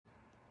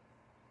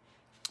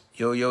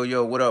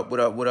Yo, what up?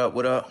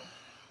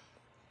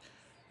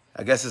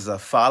 I guess it's a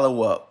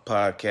follow-up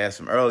podcast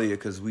from earlier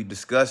because we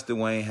discussed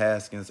Dwayne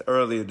Haskins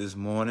earlier this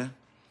morning.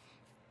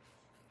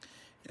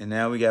 And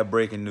now we got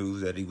breaking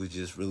news that he was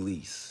just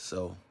released.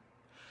 So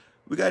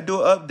we got to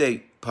do an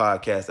update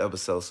podcast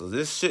episode. So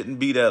this shouldn't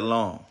be that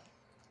long.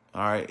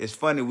 All right. It's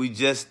funny. We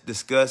just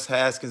discussed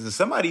Haskins. And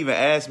somebody even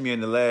asked me in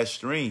the last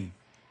stream,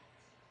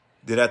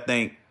 did I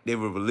think they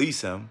would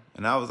release him?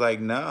 And I was like,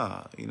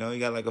 nah. He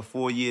got like a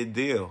 4-year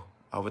deal.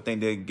 I would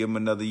think they'd give him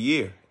another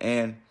year.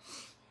 And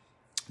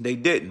they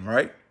didn't,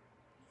 right?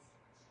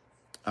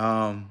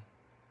 Cut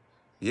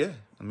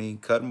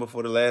him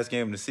before the last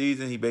game of the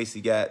season. He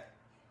basically got,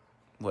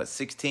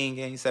 16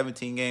 games,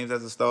 17 games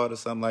as a starter,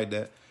 something like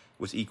that,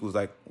 which equals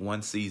like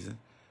one season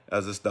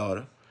as a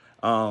starter.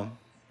 And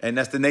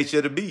that's the nature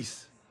of the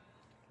beast.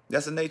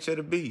 That's the nature of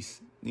the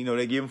beast.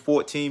 They give him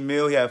 $14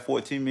 million. He had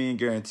 $14 million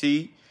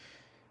guaranteed.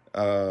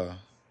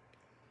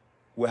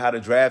 With how the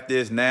draft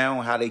is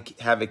now, how they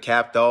have it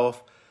capped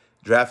off,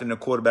 drafting a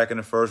quarterback in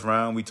the first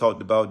round. We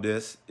talked about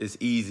this. It's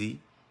easy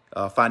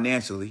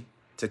financially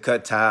to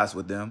cut ties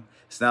with them.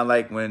 It's not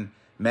like when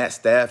Matt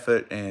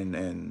Stafford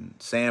and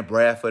Sam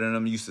Bradford and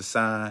them used to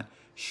sign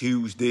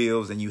huge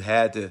deals and you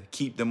had to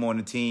keep them on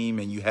the team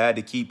and you had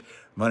to keep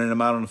running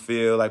them out on the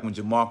field. Like when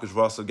Jamarcus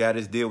Russell got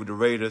his deal with the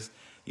Raiders,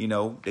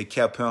 they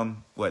kept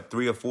him,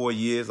 3 or 4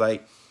 years.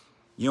 Like,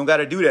 you don't got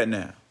to do that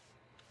now.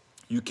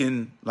 You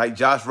can, like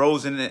Josh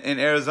Rosen in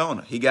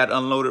Arizona, he got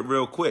unloaded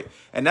real quick.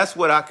 And that's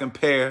what I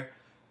compare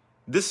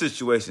this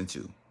situation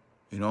to.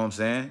 You know what I'm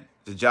saying?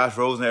 The Josh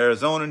Rosen in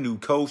Arizona, new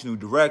coach, new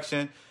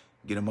direction,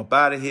 get him up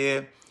out of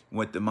here.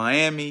 Went to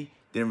Miami,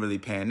 didn't really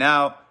pan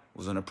out.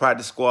 Was on the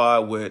practice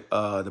squad with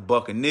the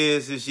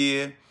Buccaneers this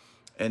year.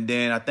 And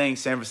then I think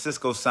San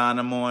Francisco signed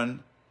him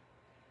on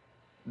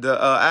the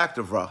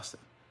active roster.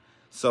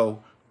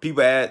 So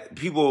people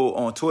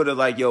on Twitter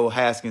like, yo,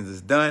 Haskins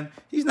is done.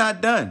 He's not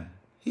done.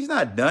 He's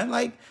not done.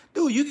 Like,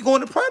 dude, you can go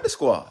in the practice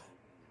squad.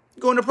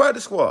 Go in the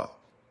practice squad.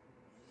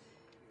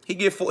 He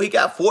got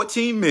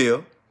 $14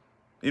 million.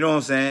 You know what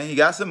I'm saying? He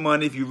got some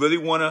money if you really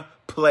want to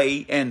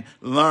play and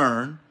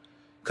learn.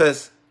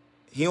 Because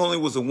he only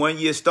was a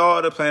 1-year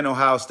starter playing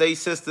Ohio State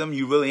system.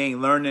 You really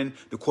ain't learning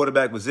the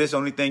quarterback position.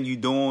 Only thing you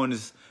doing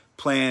is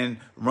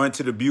playing run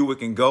to the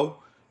Buick and go.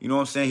 You know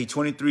what I'm saying? He's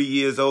 23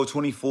 years old,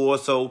 24.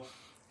 So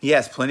he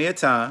has plenty of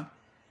time.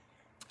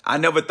 I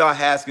never thought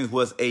Haskins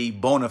was a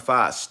bona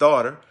fide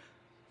starter.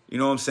 You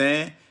know what I'm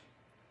saying?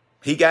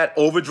 He got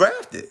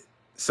overdrafted.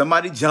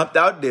 Somebody jumped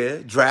out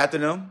there,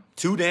 drafted him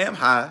too damn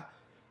high.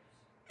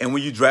 And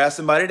when you draft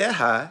somebody that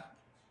high,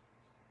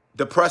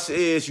 the pressure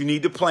is you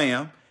need to play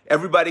him.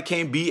 Everybody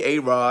can't be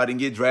A-Rod and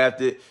get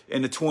drafted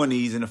in the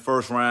 20s in the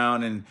first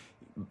round and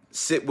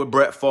sit with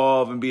Brett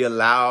Favre and be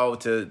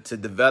allowed to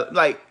develop.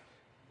 Like,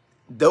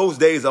 those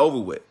days are over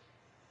with.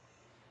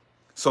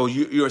 So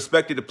you're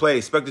expected to play,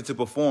 expected to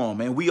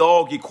perform. And we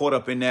all get caught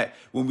up in that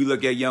when we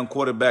look at young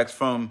quarterbacks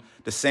from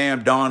the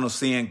Sam Darnold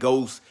seeing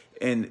ghosts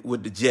and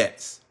with the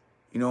Jets.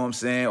 You know what I'm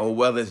saying? Or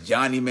whether it's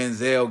Johnny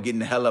Manziel getting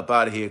the hell up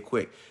out of here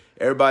quick.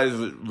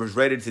 Everybody was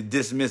ready to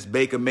dismiss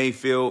Baker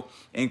Mayfield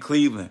in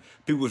Cleveland.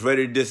 People was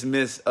ready to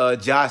dismiss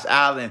Josh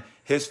Allen,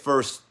 his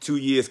first 2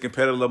 years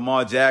compared to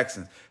Lamar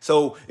Jackson.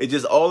 So it's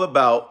just all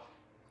about,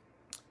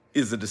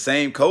 is it the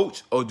same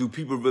coach or do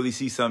people really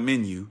see something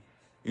in you?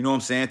 You know what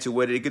I'm saying? To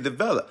where they could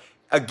develop.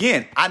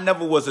 Again, I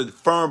never was a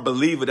firm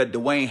believer that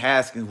Dwayne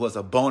Haskins was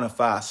a bona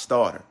fide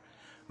starter.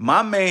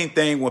 My main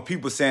thing when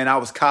people saying I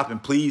was copping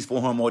pleas for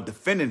him or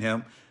defending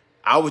him,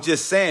 I was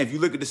just saying, if you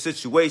look at the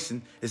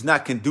situation, it's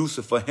not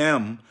conducive for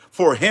him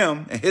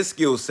and his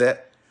skill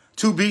set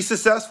to be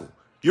successful.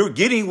 You're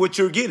getting what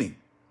you're getting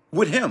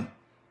with him.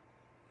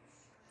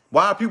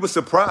 Why are people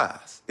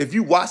surprised? If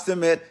you watched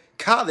him at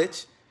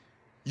college,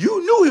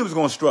 you knew he was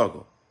going to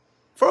struggle.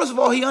 First of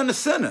all, he under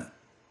center.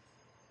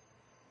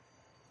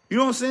 You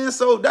know what I'm saying?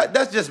 So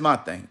that's just my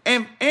thing.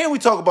 And we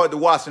talk about the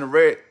Washington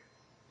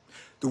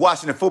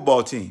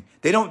football team.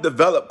 They don't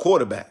develop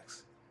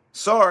quarterbacks.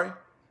 Sorry.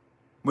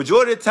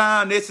 Majority of the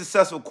time, their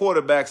successful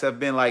quarterbacks have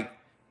been like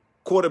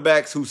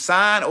quarterbacks who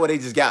signed or they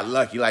just got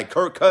lucky. Like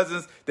Kirk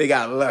Cousins, they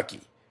got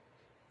lucky.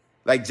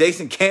 Like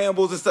Jason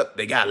Campbell's and stuff,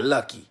 they got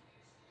lucky.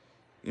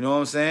 You know what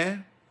I'm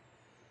saying?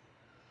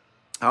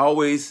 I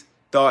always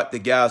thought the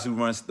guys who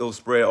run those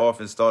spread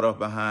offense start off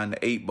behind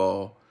the 8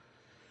 ball.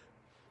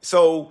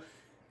 So,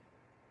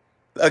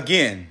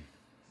 again,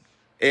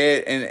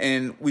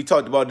 and we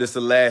talked about this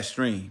the last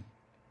stream.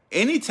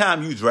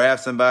 Anytime you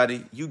draft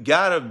somebody, you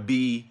gotta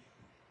be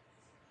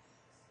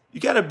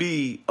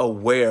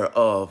aware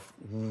of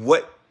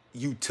what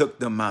you took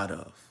them out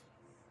of.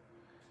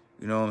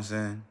 You know what I'm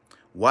saying?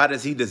 Why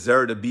does he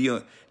deserve to be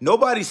on?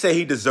 Nobody say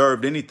he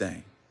deserved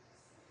anything.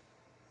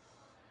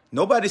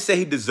 Nobody say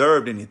he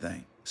deserved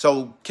anything.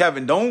 So,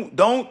 Kevin,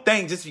 don't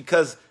think just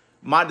because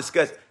my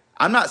discussion,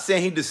 I'm not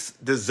saying he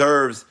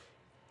deserves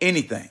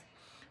anything.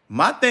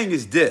 My thing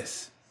is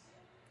this.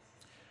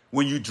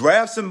 When you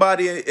draft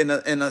somebody in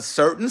a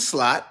certain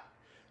slot,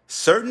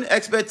 certain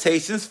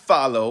expectations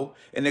follow,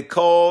 and it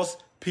calls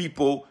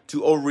people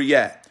to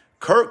overreact.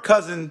 Kirk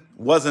Cousins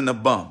wasn't a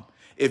bum.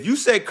 If you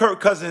say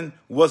Kirk Cousins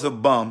was a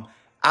bum,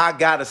 I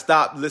got to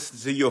stop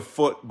listening to your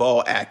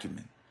football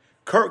acumen.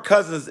 Kirk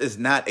Cousins is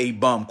not a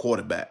bum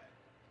quarterback,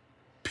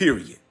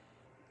 period.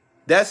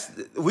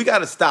 We got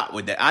to stop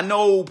with that. I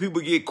know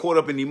people get caught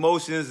up in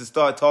emotions and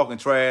start talking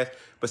trash,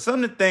 but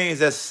some of the things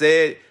that's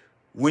said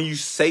when you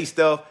say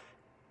stuff,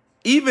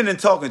 even in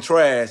talking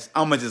trash,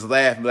 I'm going to just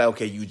laugh and be like,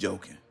 okay, you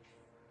joking.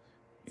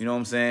 You know what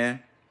I'm saying?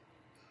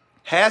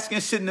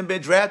 Haskins shouldn't have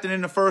been drafted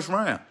in the first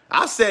round.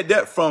 I said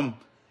that from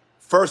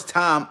first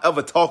time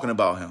ever talking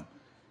about him.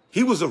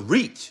 He was a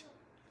reach.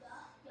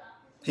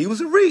 He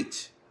was a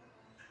reach.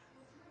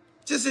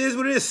 Just is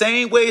what it is.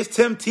 Same way as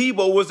Tim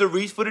Tebow was a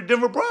reach for the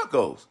Denver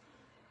Broncos.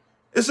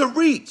 It's a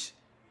reach.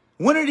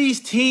 When are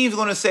these teams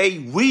going to say,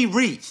 we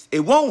reached?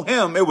 It won't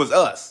him, it was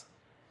us.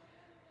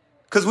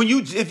 Because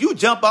if you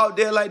jump out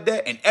there like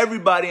that and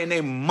everybody and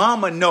their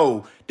mama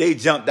know they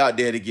jumped out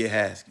there to get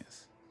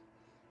Haskins.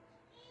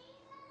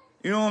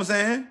 You know what I'm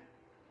saying?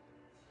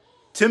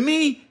 To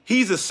me,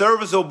 he's a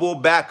serviceable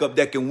backup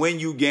that can win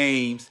you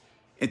games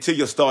until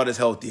your starter's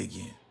healthy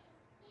again.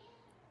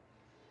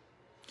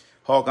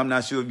 Hawk, I'm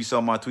not sure if you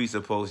saw my tweets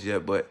or posts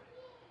yet, but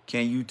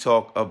can you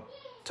talk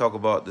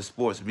about the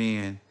sports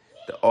being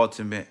the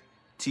ultimate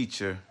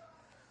teacher?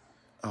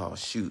 Oh,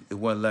 shoot. It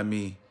won't let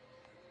me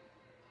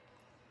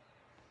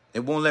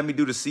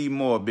do the see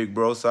more, big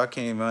bro, so I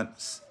can't even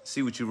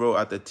see what you wrote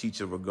out the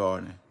teacher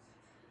regarding.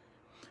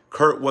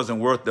 Kurt wasn't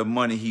worth the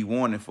money he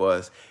wanted for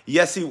us.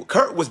 Yes,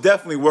 Kurt was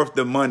definitely worth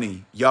the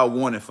money y'all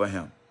wanted for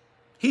him.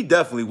 He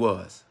definitely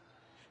was.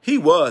 He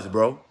was,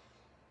 bro.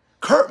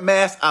 Kurt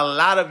masked a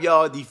lot of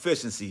y'all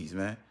deficiencies,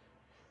 man.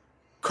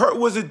 Kurt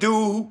was a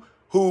dude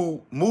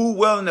who moved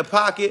well in the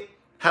pocket,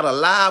 had a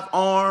live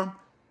arm,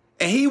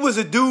 and he was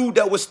a dude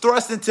that was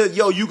thrust into,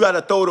 you got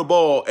to throw the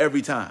ball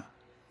every time.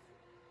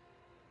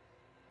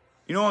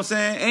 You know what I'm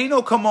saying? Ain't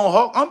no come on,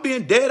 Hawk. I'm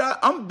being dead.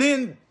 I'm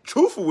being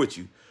truthful with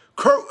you.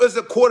 Kurt is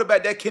a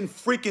quarterback that can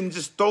freaking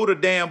just throw the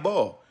damn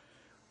ball.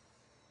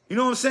 You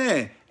know what I'm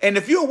saying? And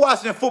if you're a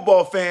Washington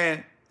football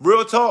fan,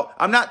 real talk,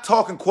 I'm not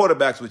talking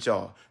quarterbacks with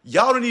y'all.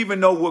 Y'all don't even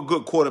know what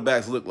good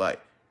quarterbacks look like.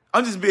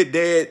 I'm just being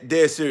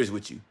dead serious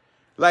with you.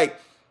 Like,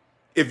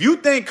 if you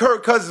think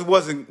Kirk Cousins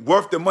wasn't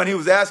worth the money he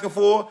was asking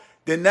for,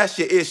 then that's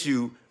your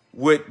issue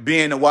with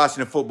being a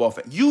Washington football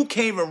fan. You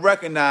can't even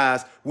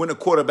recognize when a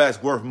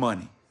quarterback's worth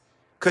money.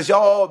 Because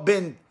y'all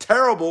been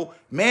terrible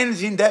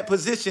managing that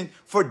position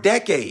for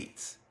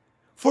decades.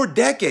 For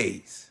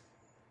decades.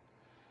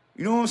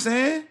 You know what I'm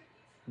saying?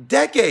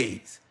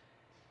 Decades.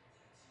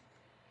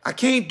 I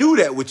can't do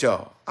that with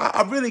y'all.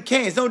 I really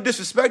can't. It's no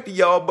disrespect to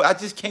y'all, but I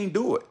just can't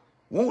do it.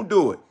 Won't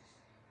do it.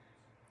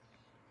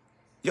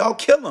 Y'all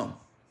kill him.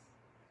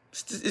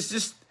 It's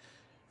just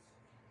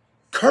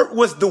Kurt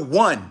was the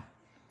one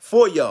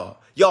for y'all.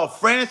 Y'all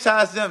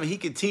franchised him and he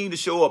continued to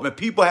show up. And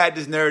people had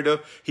this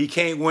narrative, he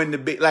can't win the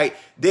big, like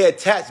they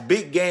attach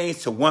big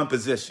games to one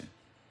position.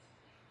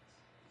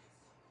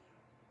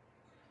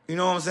 You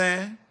know what I'm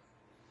saying?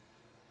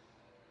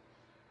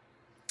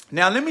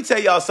 Now, let me tell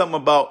y'all something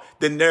about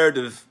the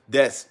narrative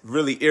that's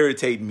really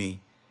irritating me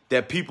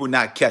that people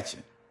not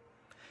catching.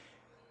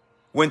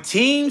 When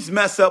teams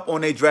mess up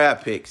on their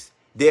draft picks,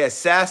 they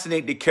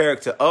assassinate the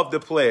character of the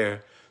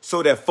player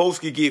so that folks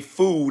can get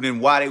fooled in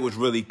why they was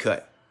really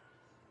cut.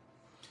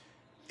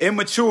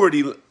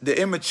 The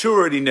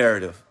immaturity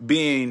narrative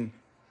being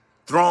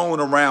thrown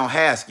around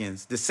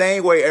Haskins, the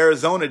same way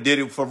Arizona did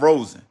it for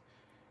Rosen.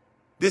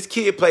 This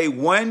kid played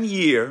 1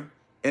 year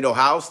in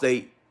Ohio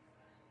State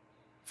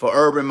for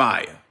Urban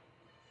Meyer.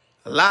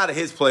 A lot of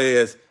his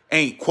players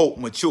ain't, quote,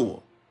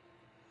 mature.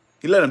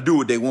 He let them do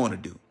what they want to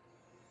do.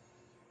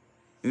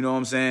 You know what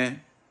I'm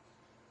saying?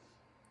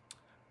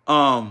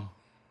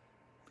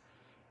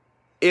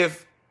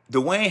 If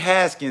Dwayne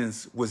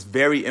Haskins was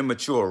very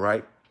immature,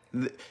 right?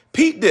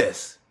 Peep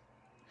this.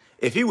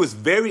 If he was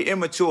very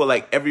immature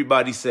like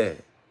everybody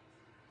said,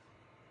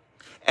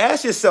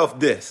 ask yourself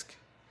this,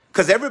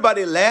 because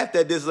everybody laughed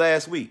at this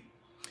last week.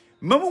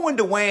 Remember when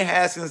Dwayne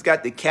Haskins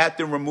got the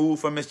captain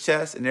removed from his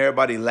chest and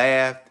everybody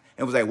laughed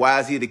and was like, why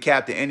is he the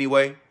captain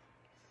anyway?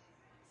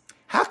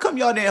 How come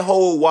y'all didn't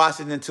hold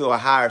Washington to a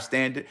higher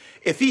standard?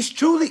 If he's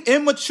truly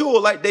immature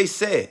like they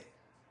said,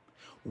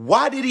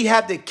 why did he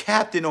have the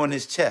captain on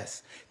his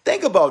chest?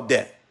 Think about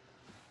that.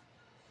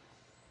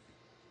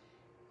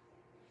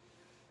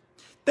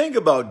 Think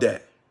about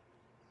that.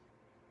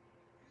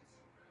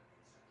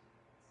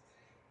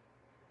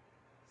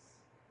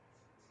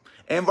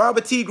 And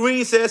Robert T.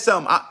 Green said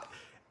something.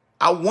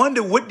 I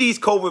wonder what these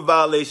COVID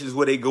violations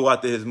where they go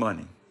after his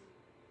money.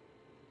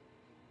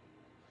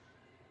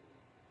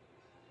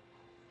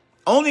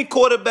 Only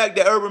quarterback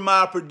that Urban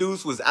Meyer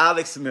produced was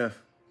Alex Smith.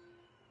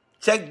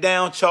 Check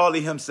down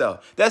Charlie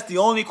himself. That's the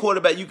only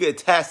quarterback you could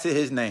attach to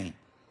his name.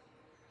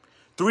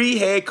 3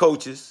 head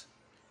coaches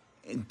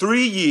in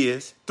 3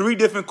 years, 3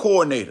 different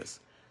coordinators.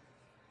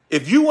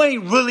 If you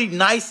ain't really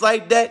nice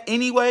like that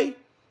anyway,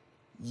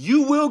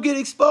 you will get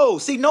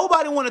exposed. See,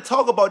 nobody want to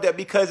talk about that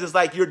because it's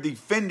like you're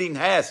defending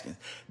Haskins.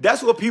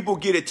 That's what people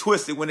get it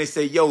twisted when they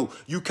say, yo,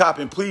 you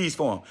copping pleas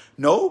for him.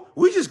 No,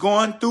 we're just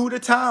going through the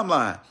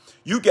timeline.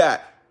 You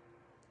got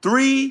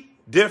three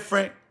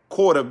different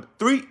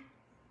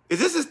is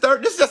this his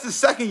third? This is just his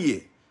second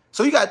year.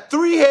 So you got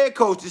three head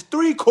coaches,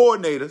 three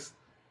coordinators,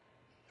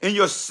 and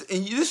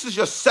this is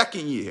your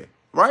second year,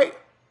 right?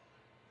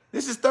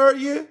 This is third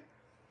year?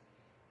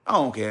 I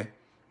don't care.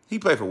 He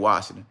played for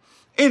Washington.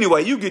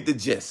 Anyway, you get the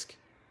gist.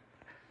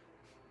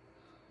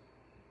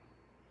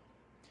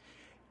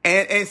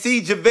 And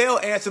see,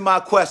 JaVale answered my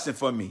question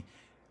for me.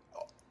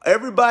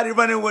 Everybody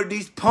running with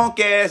these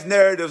punk-ass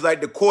narratives like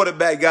the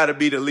quarterback got to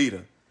be the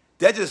leader.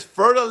 That just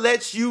further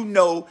lets you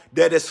know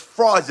that it's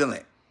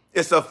fraudulent.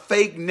 It's a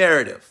fake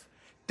narrative.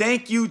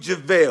 Thank you,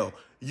 JaVale.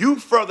 You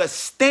further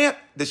stamp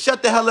the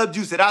shut the hell up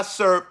juice that I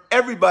serve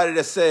everybody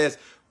that says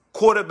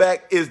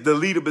quarterback is the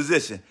leader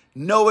position.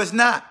 No, it's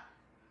not.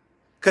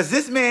 Because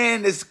this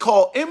man is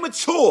called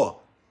immature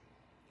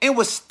and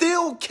was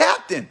still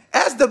captain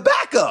as the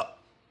backup.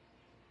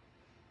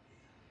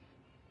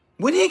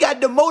 When he got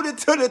demoted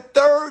to the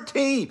third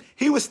team,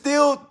 he was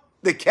still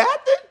the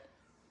captain?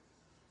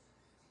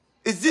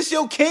 Is this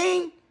your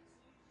king?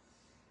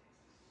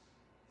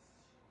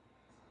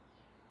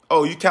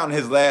 Oh, you counting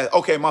his last.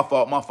 Okay, my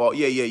fault.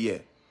 Yeah.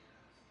 You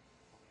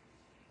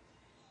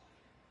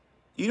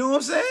know what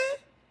I'm saying?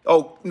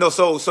 Oh, no,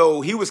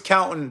 so he was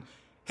counting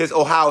his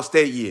Ohio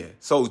State year.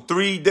 So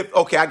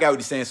okay, I got what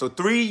you're saying. So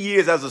 3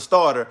 years as a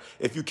starter,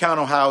 if you count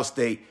Ohio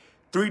State,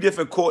 3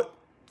 different court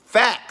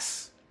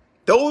facts.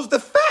 Those the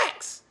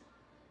facts.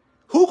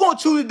 Who gonna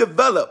truly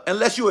develop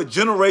unless you're a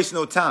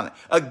generational talent?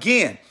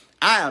 Again,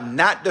 I am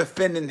not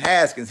defending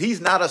Haskins.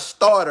 He's not a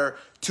starter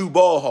to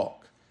Ballhawk.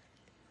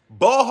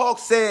 Ballhawk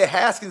said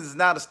Haskins is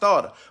not a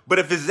starter. But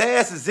if his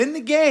ass is in the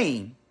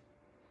game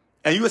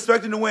and you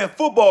expect him to win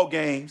football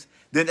games,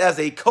 then as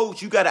a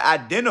coach, you got to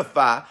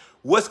identify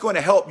what's going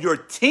to help your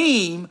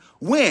team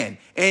win.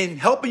 And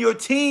helping your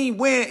team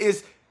win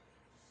is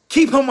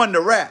keep him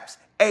under wraps.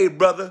 Hey,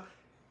 brother,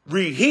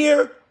 read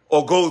here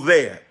or go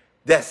there.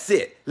 That's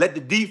it. Let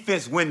the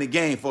defense win the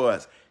game for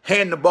us.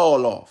 Hand the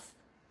ball off.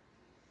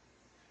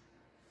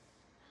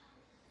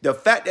 The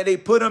fact that they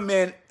put him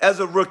in as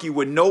a rookie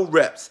with no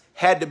reps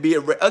had to be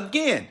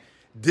again,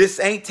 this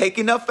ain't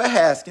taking up for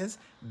Haskins.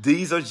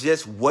 These are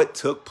just what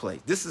took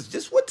place. This is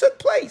just what took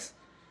place.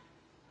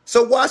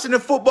 So Washington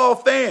football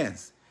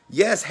fans,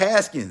 yes,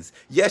 Haskins.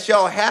 Yes,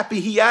 y'all happy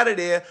he out of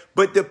there,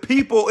 but the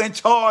people in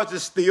charge are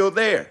still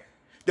there.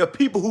 The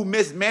people who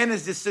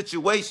mismanaged this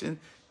situation,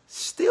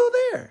 still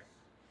there.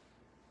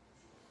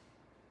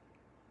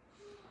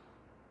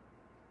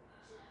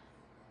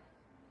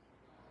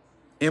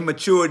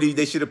 Immaturity,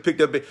 they should have picked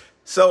up.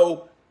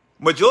 So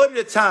majority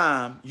of the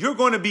time, you're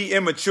going to be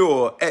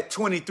immature at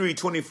 23,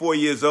 24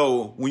 years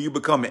old when you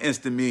become an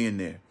instant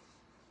millionaire.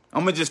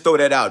 I'm going to just throw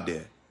that out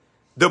there.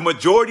 The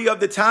majority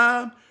of the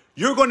time,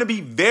 you're going to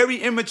be very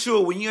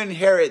immature when you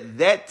inherit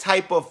that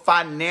type of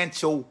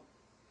financial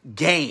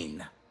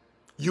gain.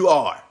 You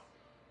are.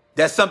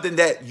 That's something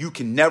that you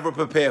can never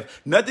prepare.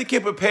 Nothing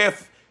can prepare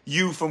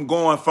you from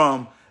going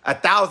from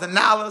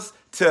 $1,000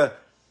 to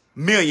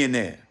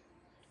millionaire.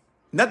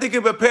 Nothing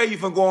can prepare you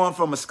from going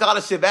from a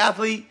scholarship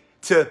athlete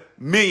to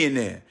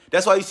millionaire.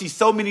 That's why you see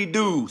so many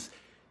dudes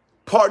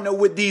partner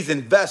with these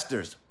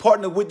investors,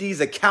 partner with these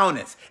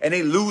accountants, and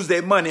they lose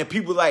their money. And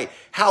people like,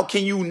 how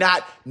can you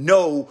not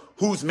know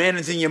who's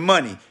managing your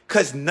money?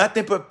 Because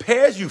nothing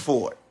prepares you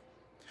for it.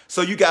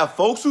 So you got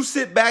folks who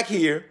sit back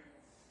here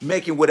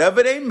making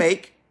whatever they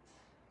make,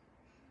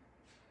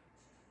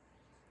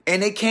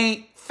 and they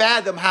can't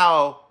fathom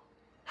how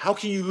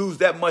can you lose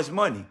that much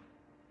money?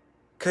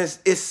 Because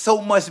it's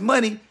so much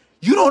money,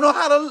 you don't know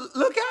how to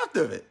look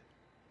after it.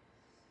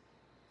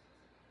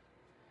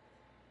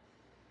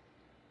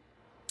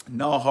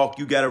 No, Hawk,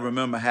 you got to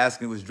remember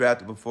Haskins was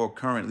drafted before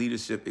current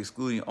leadership,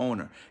 excluding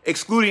owner.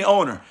 Excluding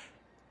owner.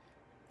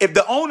 If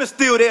the owner's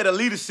still there, the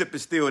leadership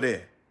is still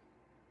there.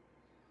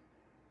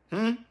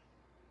 If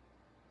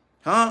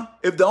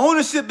the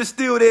ownership is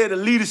still there, the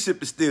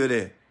leadership is still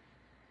there.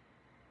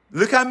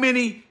 Look how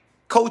many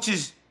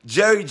coaches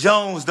Jerry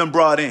Jones done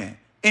brought in.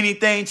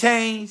 Anything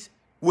changed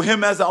with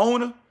him as an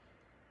owner?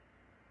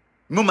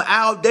 Remember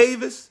Al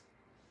Davis?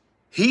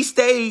 He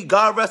stayed,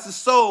 God rest his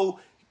soul,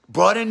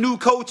 brought in new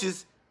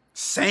coaches,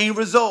 same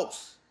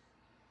results.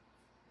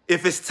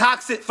 If it's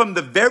toxic from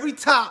the very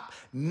top,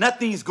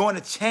 nothing's going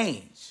to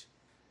change.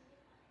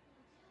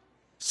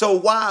 So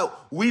while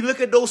we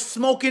look at those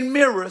smoke and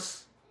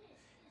mirrors,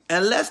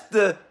 unless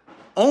the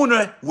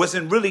owner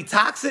wasn't really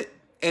toxic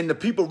and the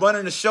people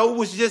running the show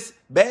was just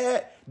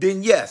bad,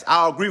 then yes,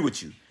 I'll agree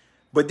with you.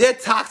 But they're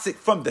toxic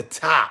from the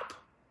top.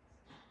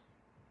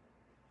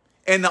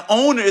 And the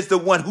owner is the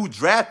one who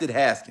drafted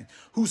Haskins,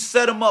 who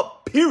set him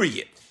up,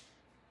 period.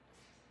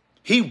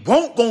 He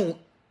won't go.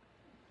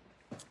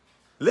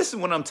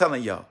 Listen what I'm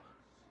telling y'all.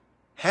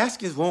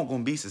 Haskins won't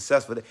going to be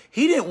successful.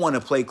 He didn't want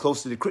to play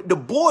close to the crib. The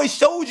boy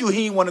showed you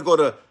he didn't want to go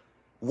to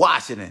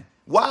Washington.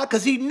 Why?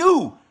 Because he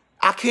knew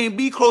I can't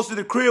be close to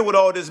the crib with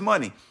all this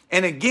money.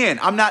 And again,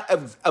 I'm not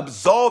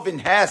absolving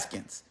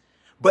Haskins,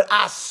 but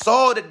I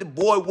saw that the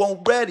boy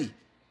wasn't ready.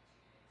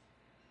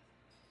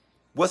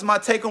 What's my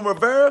take on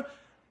Rivera?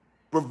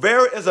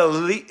 Rivera is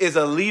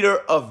a leader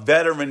of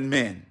veteran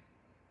men.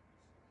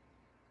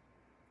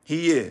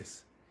 He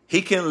is.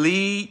 He can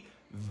lead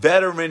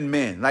veteran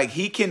men. Like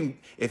he can,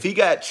 if he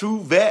got true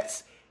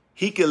vets,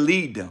 he can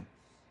lead them.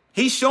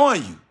 He's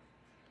showing you.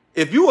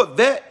 If you a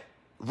vet,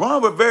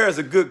 Ron Rivera is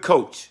a good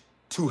coach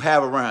to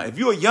have around. If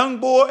you're a young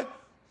boy,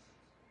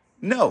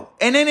 no.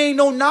 And then ain't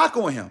no knock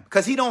on him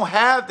because he don't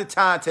have the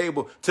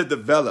timetable to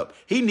develop.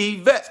 He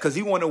need vets because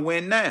he want to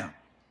win now.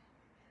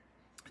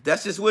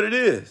 That's just what it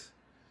is.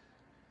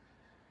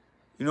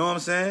 You know what I'm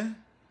saying?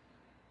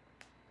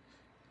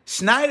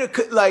 Snyder,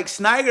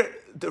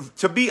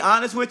 to be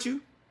honest with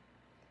you,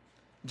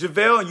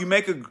 JaVale, and you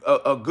make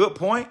a good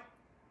point.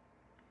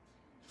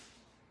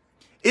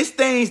 It's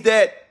things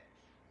that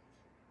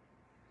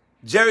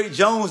Jerry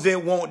Jones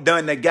didn't want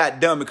done that got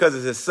done because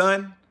of his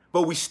son,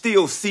 but we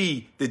still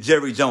see the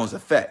Jerry Jones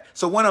effect.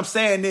 So what I'm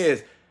saying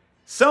is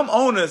some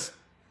owners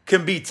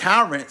can be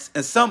tyrants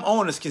and some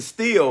owners can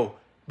still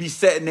be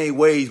set in their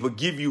ways but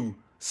give you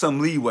some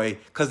leeway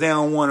because they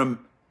don't want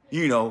them,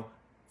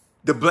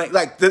 the blame,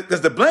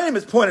 because the blame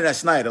is pointed at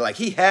Snyder. Like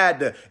he had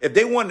to, if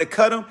they wanted to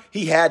cut him,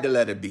 he had to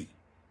let it be.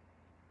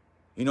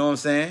 You know what I'm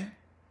saying?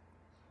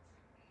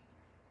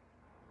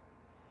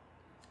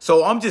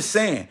 So I'm just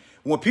saying,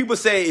 when people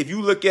say, if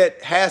you look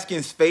at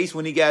Haskins' face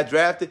when he got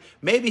drafted,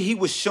 maybe he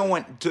was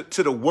showing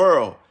to the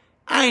world,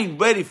 I ain't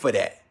ready for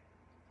that.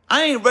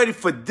 I ain't ready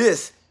for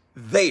this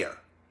there.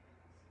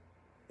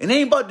 It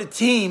ain't about the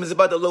team, it's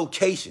about the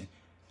location.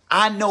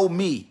 I know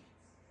me.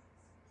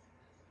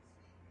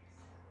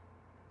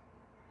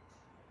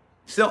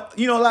 So,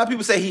 a lot of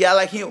people say he, I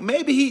like him.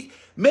 Maybe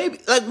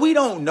we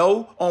don't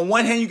know. On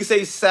one hand, you can say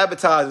he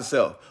sabotaged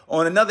himself.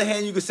 On another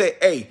hand, you can say,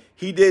 hey,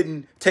 he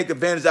didn't take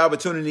advantage of the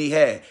opportunity he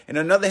had. And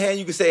on another hand,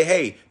 you can say,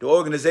 hey, the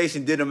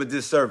organization did him a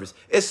disservice.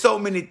 It's so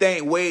many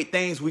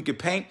things we could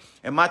paint.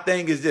 And my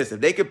thing is this. If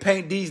they could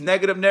paint these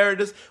negative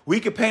narratives, we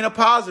could paint a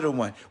positive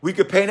one. We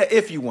could paint an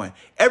iffy one.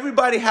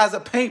 Everybody has a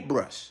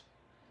paintbrush.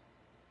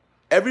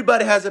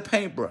 Everybody has a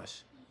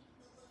paintbrush.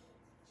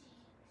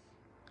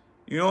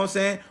 You know what I'm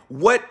saying?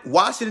 What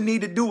Washington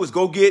need to do is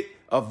go get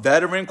a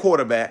veteran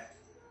quarterback.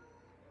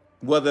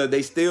 Whether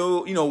they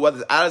still,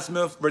 whether Alex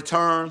Smith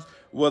returns,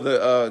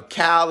 whether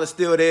Cal is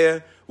still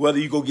there, whether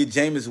you go get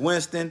Jameis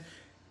Winston,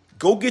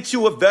 go get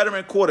you a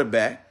veteran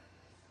quarterback.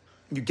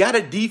 You got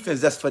a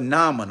defense that's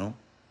phenomenal.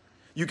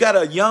 You got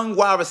a young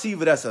wide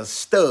receiver that's a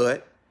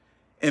stud.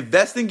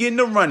 Invest in getting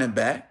a running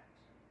back.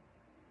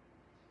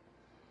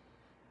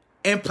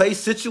 And play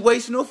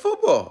situational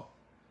football.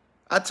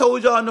 I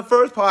told y'all in the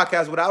first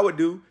podcast what I would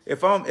do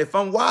if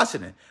I'm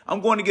Washington. I'm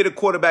going to get a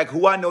quarterback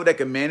who I know that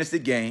can manage the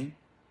game.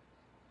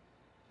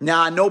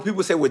 Now, I know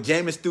people say, well,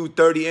 Jameis threw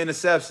 30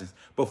 interceptions.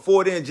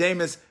 Before then,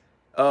 Jameis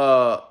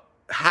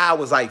high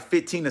was like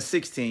 15 or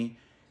 16.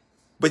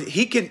 But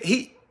he can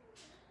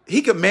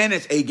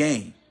manage a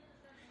game.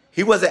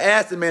 He wasn't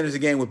asked to manage the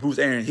game with Bruce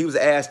Arians. He was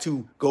asked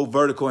to go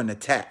vertical and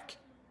attack.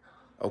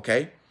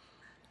 Okay?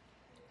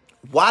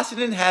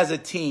 Washington has a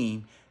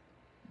team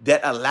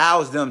that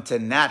allows them to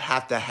not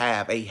have to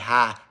have a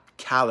high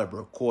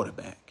caliber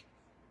quarterback.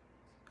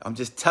 I'm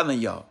just telling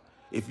y'all,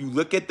 if you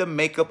look at the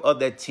makeup of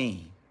that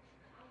team,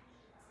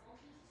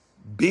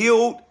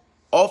 build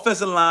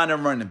offensive line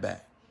and running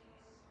back,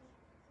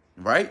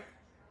 right?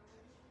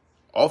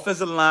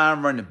 Offensive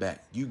line, running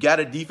back. You got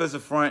a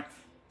defensive front.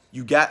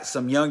 You got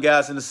some young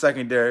guys in the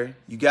secondary.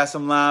 You got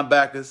some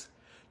linebackers.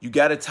 You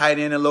got a tight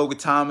end in Logan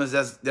Thomas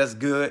that's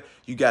good.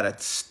 You got a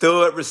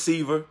stud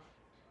receiver.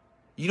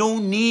 You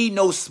don't need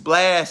no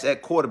splash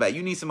at quarterback.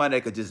 You need somebody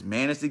that could just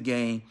manage the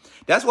game.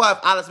 That's why if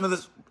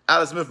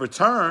Alex Smith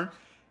return,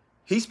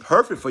 he's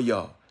perfect for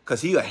y'all.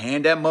 Because he'll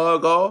hand that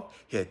mug off.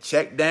 He'll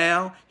check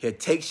down. He'll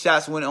take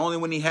shots only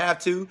when he have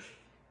to.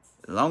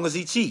 As long as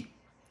he cheat.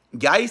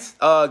 Geis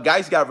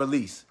got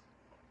released.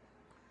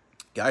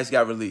 Geis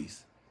got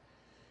released.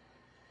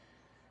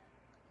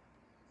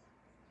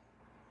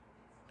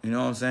 You know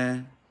what I'm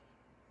saying?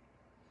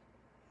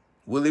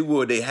 Willie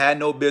Wood, they had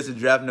no business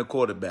drafting a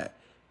quarterback.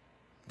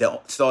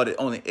 That started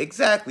only,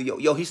 exactly,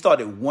 he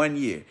started 1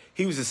 year.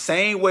 He was the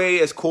same way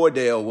as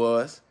Cordell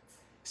was.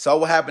 Saw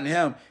what happened to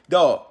him.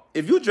 Dog,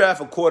 if you draft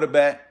a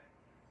quarterback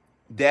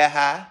that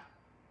high,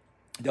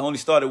 that only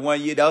started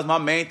 1 year, that was my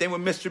main thing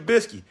with Mr.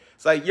 Trubisky.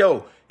 It's like,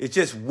 it's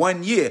just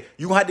 1 year.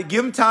 You gonna have to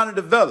give him time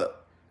to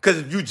develop. Because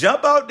if you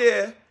jump out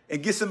there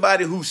and get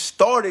somebody who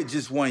started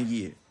just 1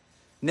 year.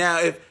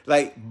 Now, if,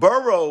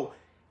 Burrow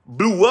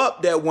blew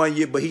up that 1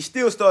 year, but he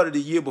still started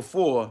the year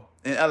before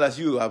in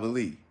LSU, I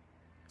believe.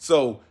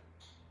 So,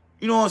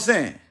 you know what I'm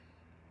saying?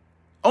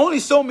 Only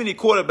so many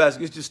quarterbacks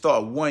can just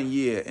start 1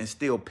 year and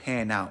still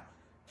pan out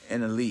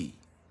in the league.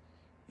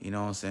 You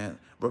know what I'm saying?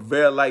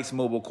 Rivera likes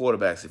mobile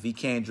quarterbacks. If he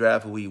can't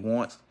draft who he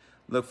wants,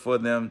 look for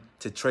them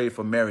to trade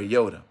for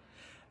Mariota.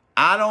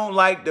 I don't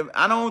like them.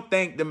 I don't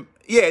think them.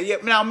 Yeah.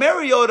 Now,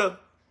 Mariota,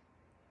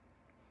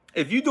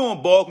 If you're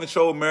doing ball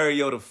control,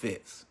 Mariota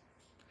fits.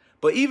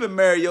 But even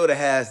Mariota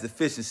has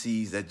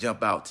deficiencies that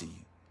jump out to you.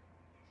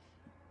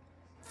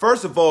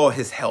 First of all,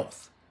 his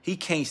health. He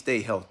can't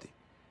stay healthy.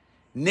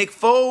 Nick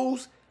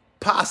Foles,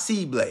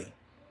 possible.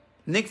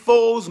 Nick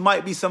Foles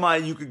might be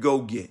somebody you could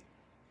go get.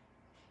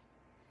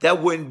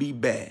 That wouldn't be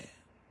bad.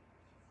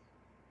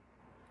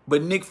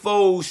 But Nick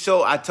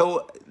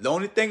Foles the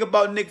only thing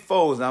about Nick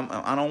Foles,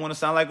 I don't want to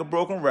sound like a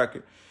broken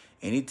record.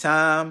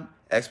 Anytime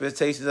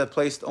expectations are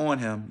placed on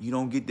him, you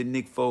don't get the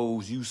Nick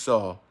Foles you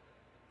saw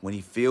when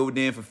he filled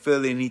in for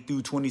Philly and he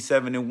threw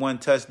 27 and 1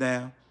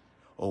 touchdown,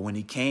 or when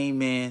he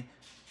came in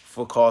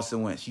for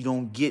Carson Wentz. You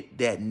don't get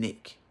that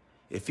Nick.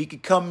 If he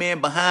could come in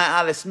behind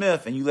Alex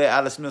Smith and you let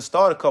Alex Smith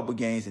start a couple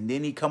games and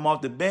then he come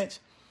off the bench,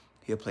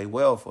 he'll play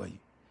well for you.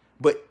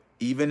 But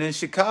even in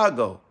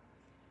Chicago,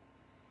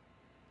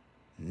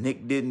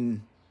 Nick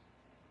didn't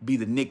be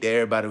the Nick that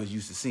everybody was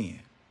used to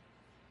seeing.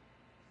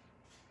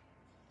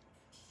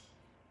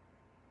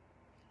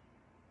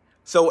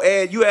 So,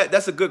 Ed,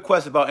 that's a good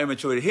question about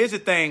immaturity. Here's the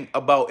thing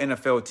about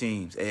NFL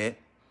teams, Ed.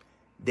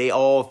 They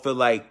all feel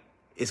like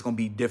it's going to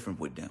be different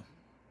with them.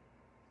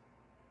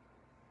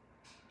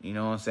 You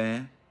know what I'm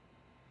saying?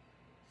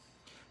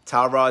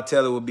 Tyrod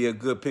Taylor would be a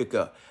good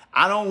pickup.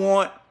 I don't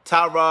want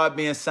Tyrod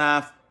being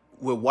signed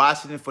with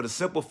Washington for the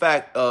simple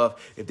fact of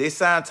if they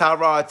sign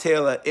Tyrod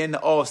Taylor in the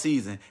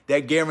offseason,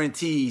 that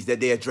guarantees that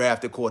they'll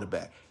draft a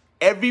quarterback.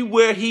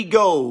 Everywhere he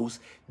goes,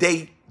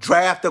 they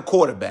draft a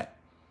quarterback.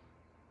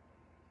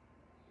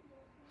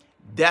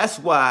 That's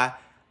why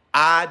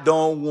I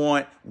don't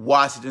want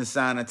Washington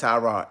signing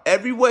Tyrod.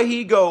 Everywhere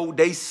he go,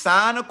 they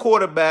sign a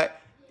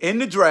quarterback in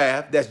the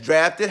draft that's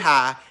drafted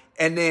high,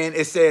 and then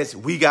it says,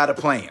 we got to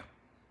play him.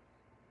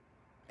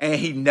 And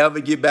he never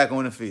get back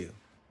on the field,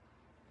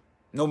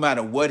 no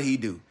matter what he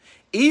do.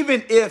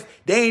 Even if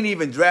they ain't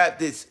even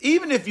drafted,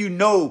 even if you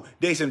know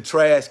they some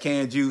trash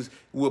can juice,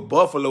 what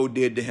Buffalo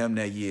did to him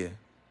that year.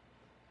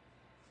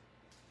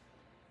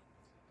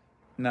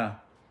 Nah.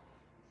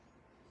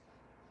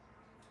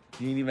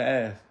 You didn't even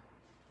ask.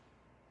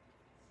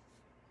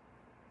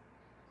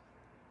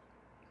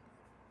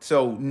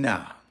 So,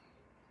 nah.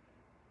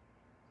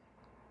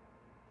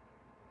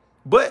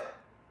 But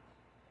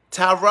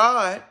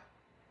Tyrod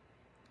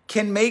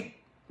can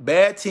make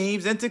bad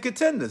teams into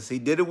contenders. He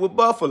did it with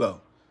Buffalo.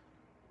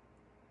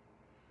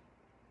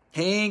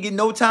 He ain't get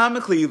no time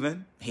in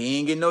Cleveland. He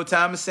ain't get no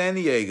time in San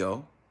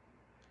Diego.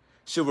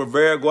 Should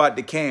Rivera go out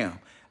to Cam?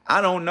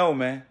 I don't know,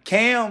 man.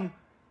 Cam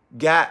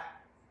got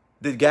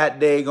the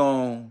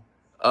goddamn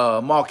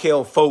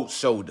Markel Fultz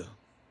shoulder.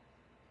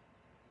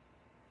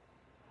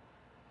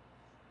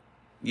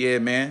 Yeah,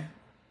 man.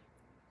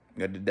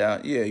 Got the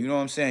down. Yeah, you know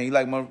what I'm saying?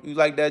 You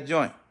like that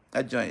joint.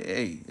 That joint,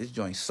 hey, this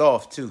joint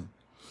soft too.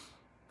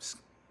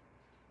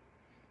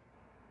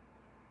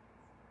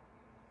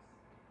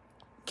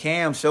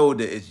 Cam's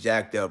shoulder is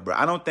jacked up, bro.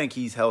 I don't think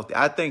he's healthy.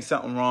 I think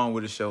something wrong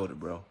with his shoulder,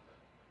 bro.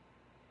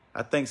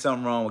 I think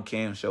something wrong with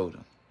Cam's shoulder.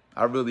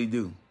 I really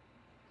do.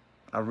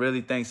 I really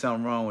think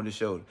something wrong with his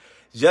shoulder.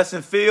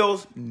 Justin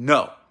Fields,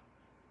 no.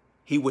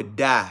 He would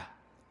die.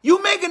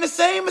 You making the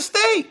same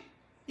mistake.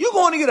 You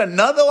going to get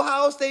another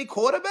Ohio State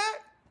quarterback?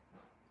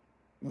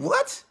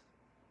 What?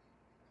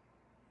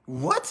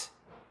 What?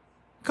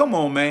 Come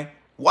on, man.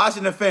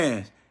 Washington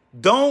fans,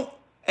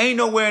 ain't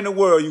nowhere in the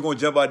world you're going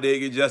to jump out there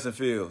and get Justin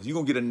Fields. You're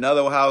going to get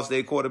another Ohio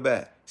State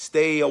quarterback.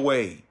 Stay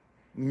away.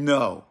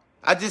 No.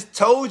 I just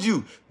told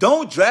you,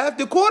 don't draft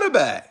the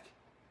quarterback.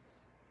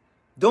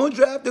 Don't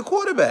draft the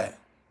quarterback.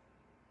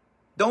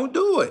 Don't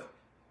do it.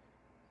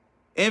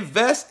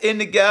 Invest in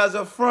the guys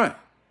up front.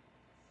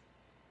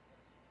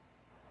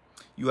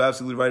 You're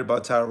absolutely right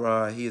about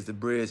Tyrod. He is the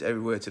bridge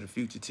everywhere to the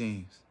future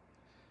teams.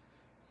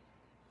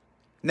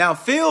 Now,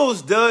 to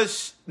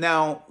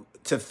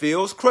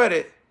Fields'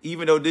 credit,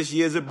 even though this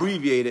year's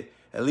abbreviated,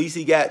 at least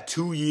he got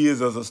 2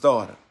 years as a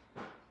starter.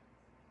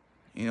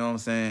 You know what I'm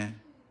saying?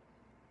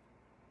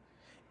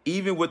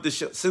 Even with the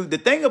so the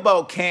thing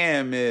about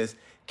Cam has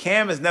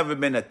never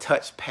been a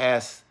touch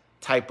pass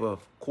type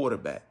of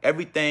quarterback.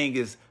 Everything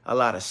is a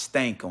lot of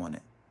stank on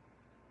it.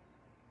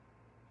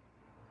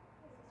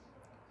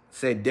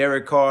 Said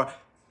Derek Carr.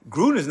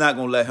 Gruden's not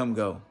going to let him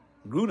go.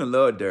 Gruden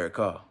loved Derek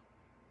Carr.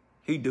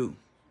 He do.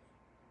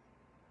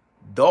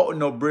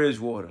 Dalton or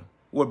Bridgewater.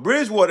 Well,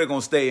 Bridgewater going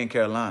to stay in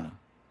Carolina.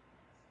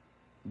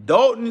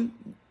 Dalton,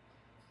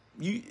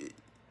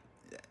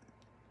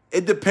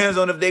 it depends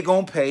on if they're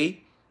going to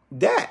pay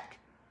Dak.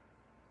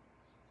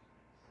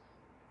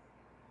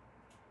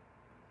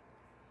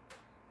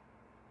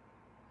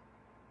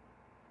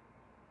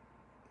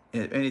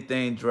 If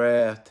anything,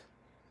 draft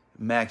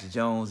Max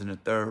Jones in the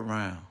 3rd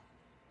round.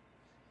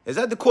 Is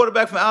that the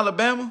quarterback from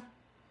Alabama?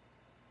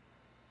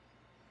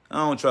 I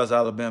don't trust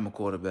Alabama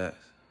quarterbacks.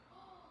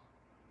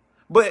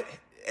 But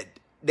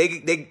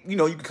they you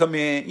can come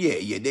in.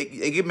 Yeah,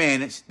 they can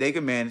manage. They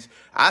can manage.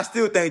 I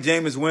still think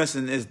Jameis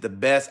Winston is the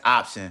best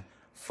option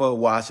for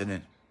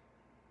Washington.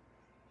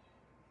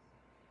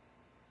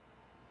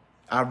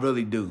 I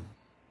really do.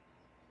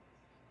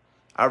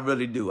 I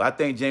really do. I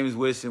think Jameis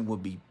Winston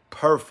would be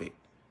perfect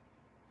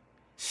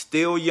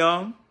still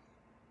young.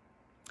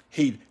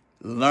 He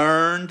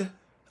learned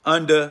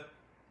under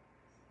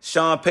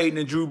Sean Payton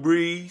and Drew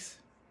Brees.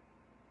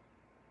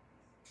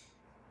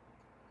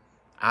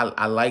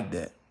 I like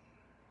that.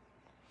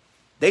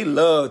 They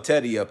love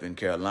Teddy up in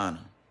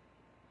Carolina.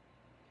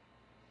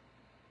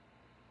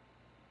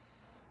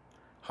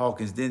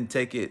 Hawkins didn't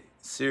take it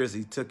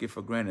seriously, took it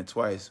for granted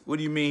twice. What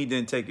do you mean he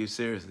didn't take it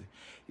seriously?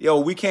 Yo,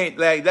 we can't,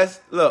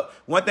 look,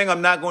 one thing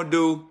I'm not going to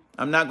do,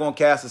 I'm not going to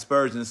cast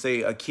aspersions and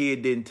say a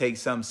kid didn't take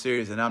something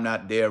serious and I'm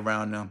not there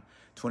around them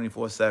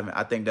 24/7.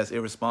 I think that's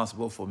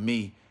irresponsible for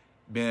me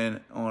being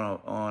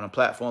on a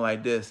platform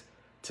like this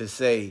to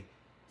say,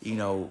 you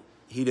know,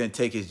 he didn't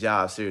take his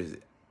job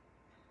seriously.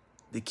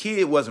 The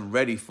kid wasn't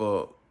ready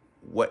for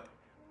what?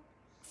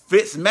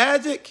 Fitz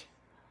magic?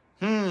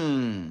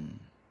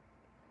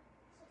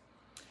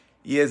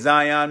 Yeah,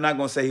 Zion, I'm not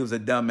going to say he was a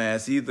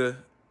dumbass either.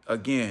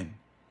 Again,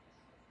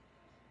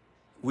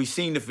 we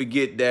seem to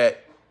forget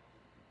that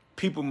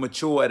people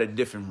mature at a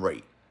different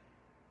rate.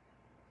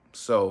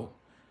 So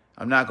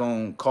I'm not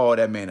going to call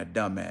that man a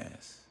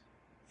dumbass.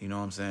 You know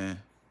what I'm saying?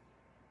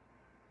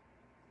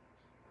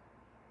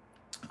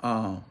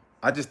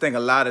 I just think a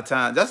lot of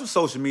times, that's what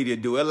social media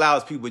do. It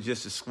allows people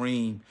just to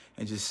scream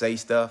and just say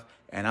stuff,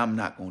 and I'm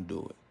not going to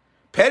do it.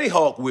 Petty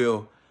Hawk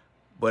will,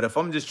 but if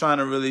I'm just trying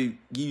to really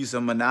give you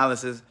some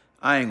analysis,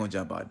 I ain't going to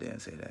jump out there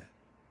and say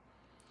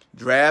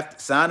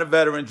that. Sign a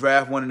veteran,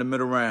 draft one in the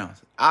middle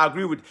rounds. I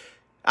agree with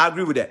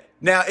that.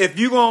 Now, if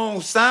you're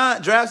going to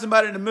draft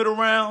somebody in the middle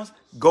rounds,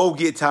 go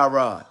get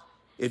Tyrod.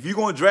 If you're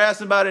going to draft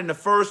somebody in the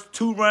first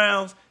 2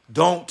 rounds,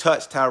 don't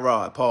touch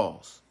Tyrod.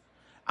 Pause.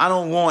 I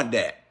don't want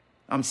that.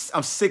 I'm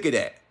sick of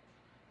that.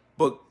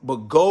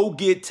 But go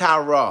get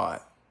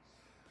Tyrod.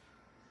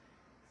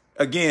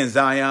 Again,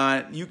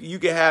 Zion, you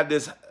can have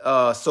this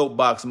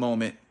soapbox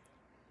moment.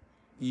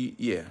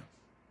 Yeah.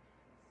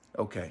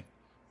 Okay.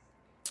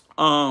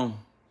 You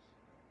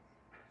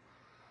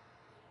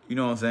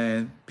know what I'm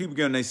saying? People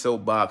get on their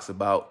soapbox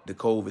about the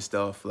COVID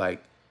stuff.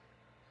 Like,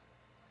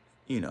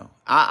 you know,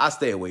 I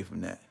stay away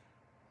from that.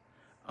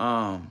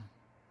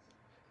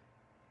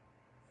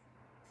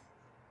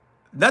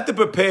 Nothing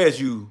prepares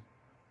you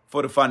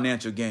for the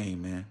financial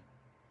game, man.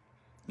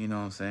 You know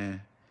what I'm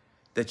saying?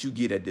 That you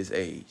get at this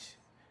age.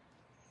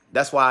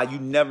 That's why you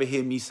never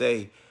hear me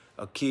say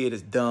a kid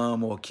is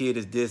dumb or a kid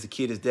is this, a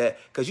kid is that.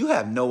 Because you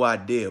have no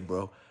idea,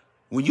 bro.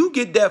 When you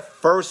get that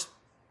first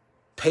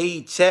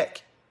paid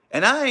check,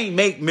 and I ain't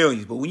make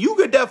millions, but when you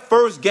get that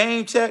first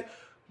game check,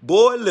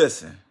 boy,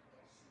 listen.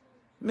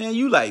 Man,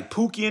 you like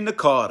Pookie and the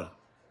Carter.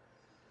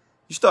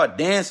 You start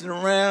dancing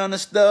around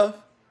and stuff.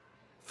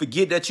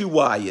 Forget that you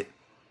wired.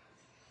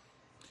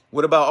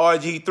 What about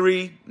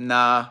RG3?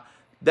 Nah,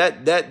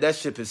 that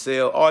ship has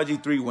sailed.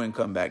 RG3 wouldn't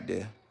come back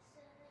there.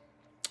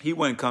 He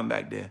wouldn't come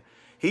back there.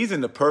 He's in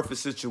the perfect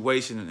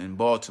situation in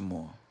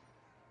Baltimore.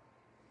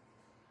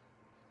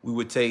 We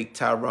would take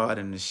Tyrod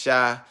and the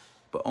Shy,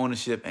 but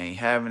ownership ain't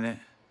having it.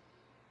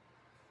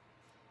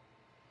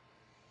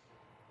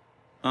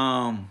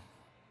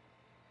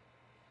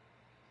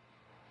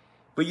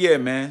 But yeah,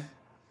 man.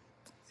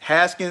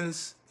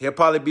 Haskins, he'll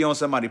probably be on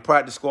somebody's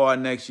practice squad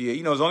next year.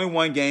 You know, there's only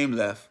 1 game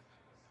left.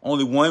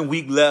 Only 1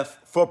 week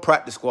left for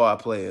practice squad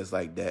players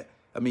like that.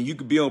 I mean, you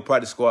could be on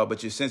practice squad,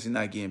 but you're essentially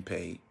not getting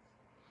paid.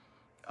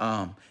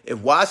 If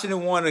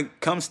Washington want to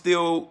come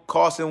steal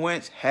Carson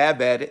Wentz,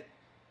 have at it.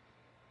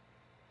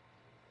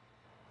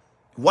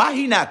 Why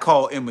he not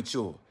called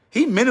immature?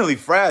 He mentally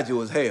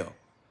fragile as hell.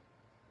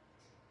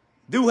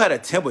 Dude had a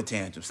temper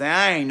tantrum saying,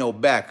 I ain't no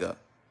backup.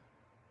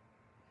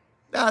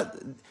 Now,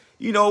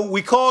 you know,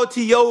 we called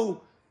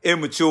T.O.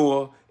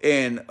 immature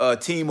and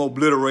team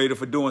obliterator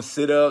for doing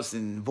sit-ups,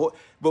 but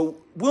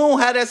we don't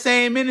have that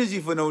same energy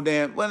for no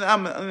damn. Well,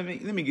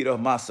 let me get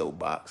off my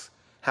soapbox.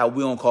 How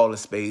we don't call a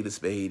spade,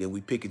 and we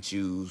pick and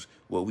choose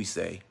what we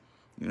say.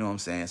 You know what I'm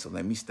saying? So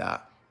let me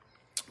stop.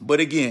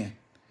 But again,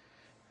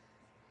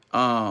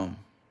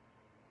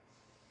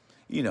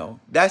 you know,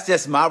 that's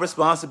just my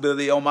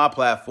responsibility on my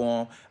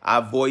platform. I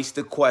voice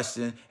the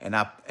question and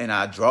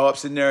I draw up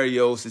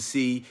scenarios to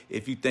see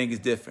if you think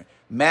it's different.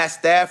 Matt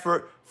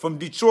Stafford from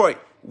Detroit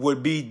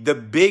would be the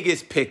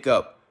biggest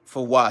pickup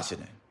for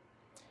Washington.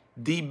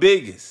 The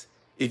biggest.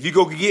 If you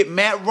go get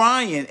Matt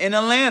Ryan in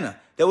Atlanta,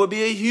 that would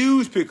be a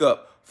huge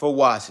pickup for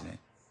Washington.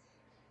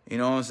 You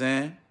know what I'm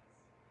saying?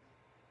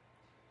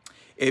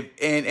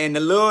 And the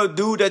little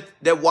dude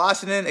that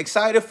Washington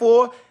excited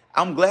for,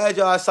 I'm glad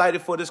y'all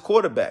excited for this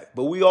quarterback.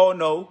 But we all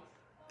know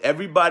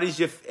everybody's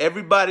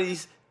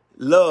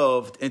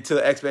loved until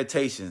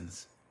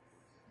expectations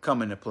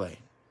come into play.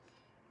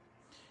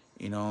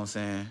 You know what I'm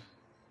saying?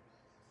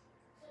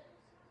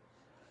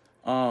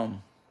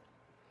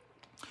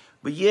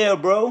 But yeah,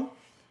 bro.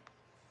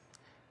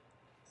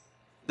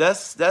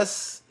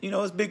 That's you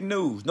know, it's big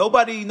news.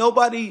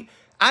 Nobody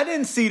I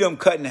didn't see them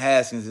cutting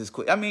Haskins this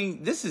quick. I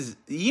mean,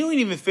 you ain't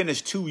even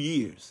finished 2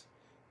 years.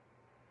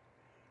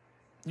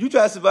 You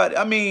just about,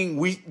 I mean,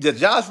 the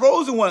Josh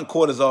Rosen wasn't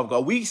caught us off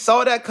guard. We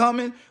saw that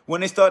coming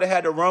when they started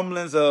had the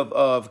rumblings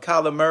of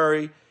Kyler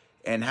Murray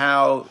and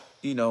how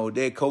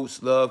their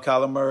coach loved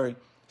Kyler Murray.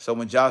 So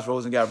when Josh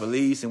Rosen got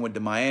released and went to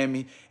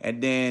Miami,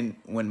 and then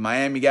when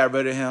Miami got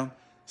rid of him,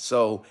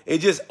 so it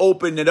just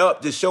opened it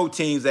up to show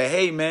teams that,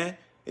 hey, man,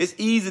 it's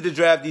easy to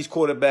draft these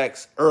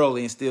quarterbacks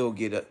early and still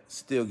get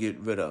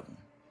rid of them.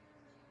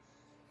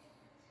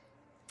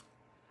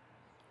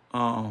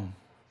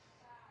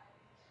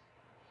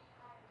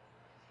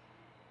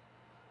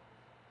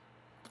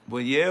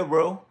 But yeah,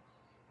 bro.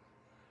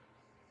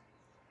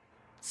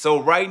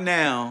 So right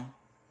now,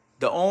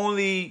 the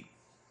only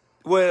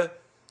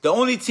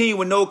team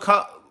with no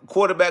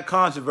quarterback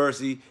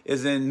controversy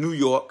is in New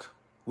York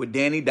with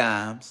Danny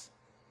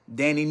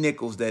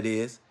Nichols, that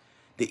is.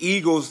 The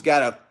Eagles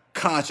got a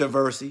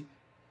controversy.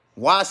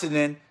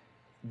 Washington,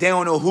 they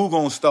don't know who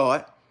gonna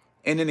start.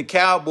 And then the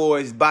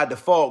Cowboys, by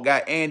default,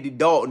 got Andy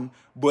Dalton,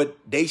 but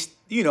they,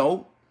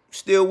 still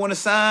want to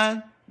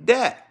sign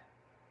Dak.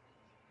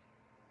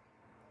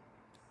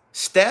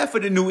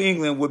 Stafford in New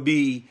England would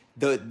be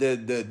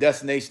the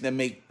destination that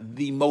make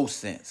the most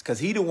sense, because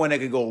he the one that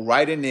could go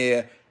right in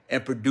there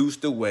and produce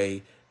the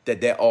way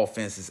that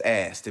offense is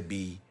asked to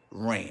be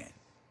ran.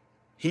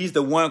 He's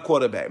the one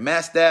quarterback.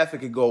 Matt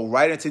Stafford could go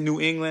right into New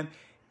England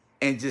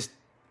and just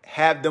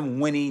have them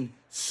winning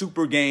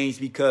super games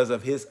because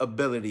of his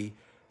ability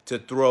to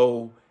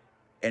throw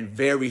and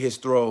vary his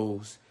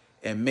throws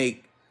and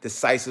make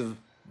decisive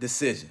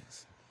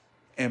decisions,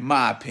 in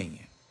my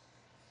opinion.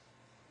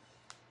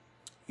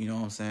 You know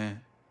what I'm saying?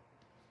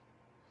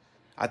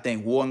 I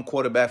think one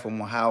quarterback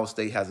from Ohio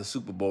State has a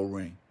Super Bowl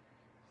ring.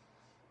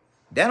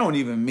 That don't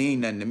even mean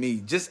nothing to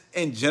me. Just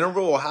in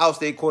general, Ohio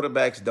State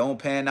quarterbacks don't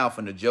pan out,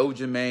 from the Joe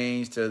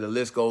Jermaines to the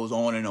list goes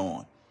on and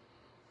on.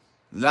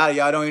 A lot of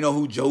y'all don't even know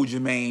who Joe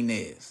Jermaine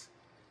is.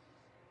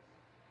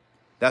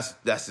 That's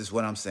just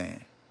what I'm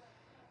saying.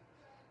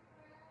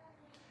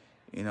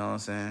 You know what I'm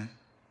saying?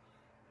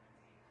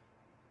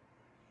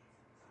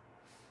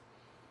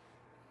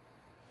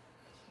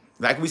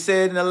 Like we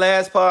said in the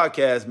last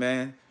podcast,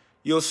 man,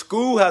 your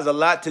school has a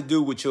lot to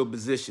do with your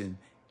position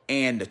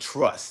and the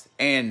trust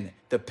and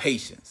the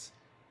patience.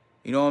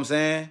 You know what I'm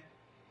saying?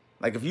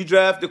 Like if you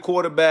draft a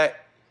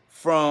quarterback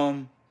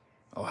from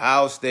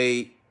Ohio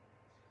State,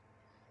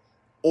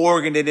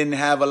 Oregon, they didn't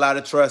have a lot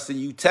of trust in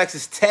you.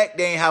 Texas Tech,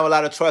 they didn't have a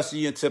lot of trust in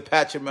you until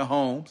Patrick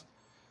Mahomes.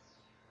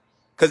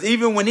 Because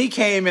even when he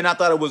came in, I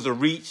thought it was a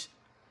reach,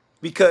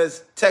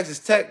 because Texas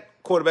Tech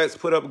quarterbacks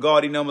put up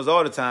gaudy numbers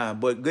all the time.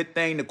 But good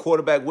thing the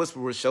quarterback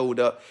whisperer showed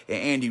up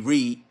and Andy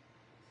Reid.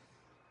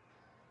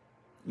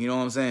 You know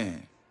what I'm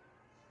saying?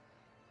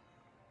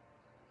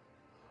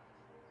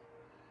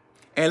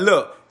 And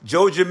look,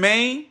 Joe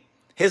Jermaine,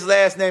 his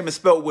last name is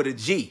spelled with a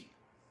G.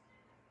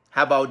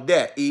 How about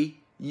that, E?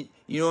 You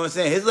know what I'm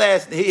saying? His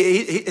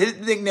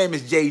nickname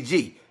is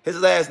JG. His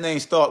last name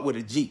starts with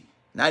a G,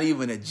 not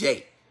even a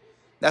J.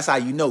 That's how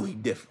you know he's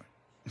different.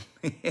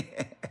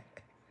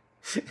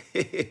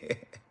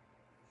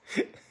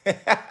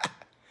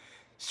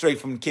 Straight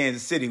from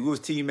Kansas City. We was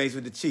teammates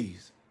with the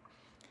Chiefs.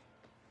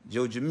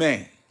 Joe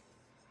Jermaine,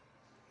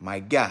 my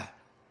guy.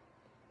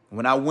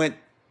 When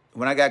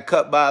I got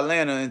cut by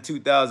Atlanta in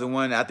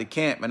 2001 after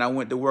camp and I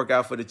went to work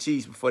out for the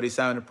Chiefs before they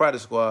signed the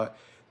practice squad,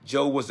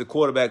 Joe was the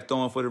quarterback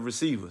throwing for the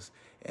receivers.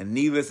 And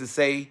needless to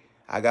say,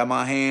 I got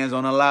my hands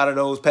on a lot of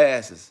those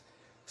passes.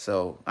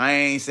 So I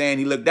ain't saying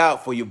he looked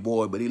out for your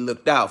boy, but he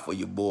looked out for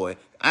your boy.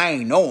 I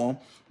ain't know him,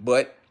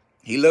 but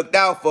he looked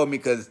out for me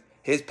because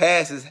his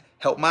passes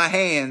helped my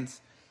hands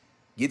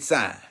get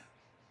signed.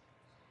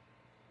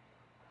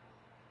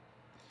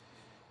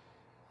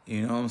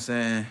 You know what I'm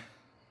saying?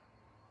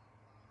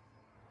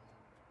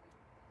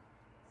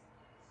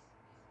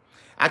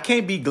 I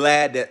can't be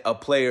glad that a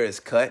player is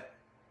cut.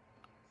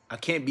 I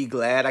can't be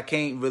glad. I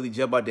can't really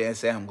jump out there and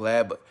say I'm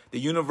glad, but the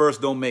universe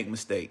don't make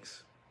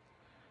mistakes.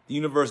 The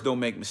universe don't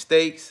make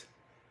mistakes.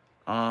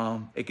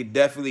 It could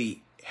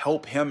definitely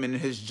help him in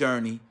his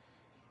journey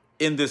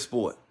in this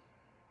sport.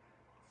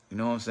 You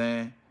know what I'm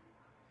saying?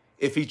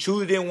 If he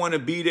truly didn't want to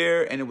be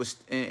there and it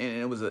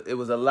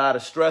was a lot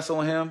of stress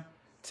on him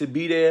to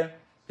be there,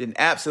 then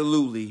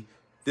absolutely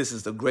this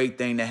is a great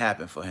thing that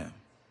happened for him.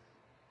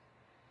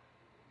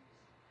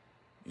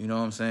 You know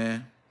what I'm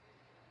saying?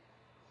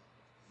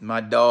 My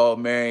dog,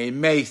 Mary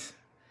Mace.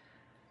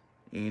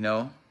 You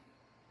know?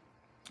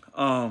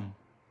 But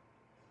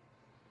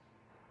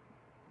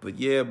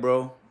yeah,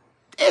 bro.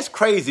 It's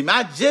crazy,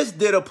 man. I just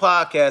did a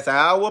podcast, an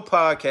hour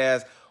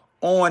podcast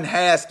on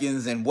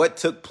Haskins and what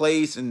took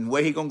place and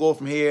where he gonna go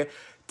from here.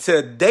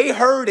 They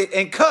heard it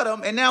and cut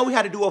him, and now we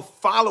had to do a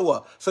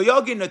follow-up. So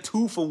y'all getting a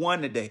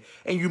 2-for-1 today.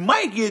 And you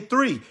might get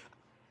 3.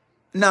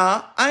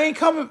 Nah, I ain't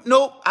coming.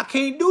 Nope, I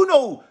can't do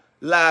no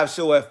live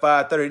show at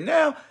 5:30.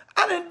 Now,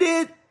 I done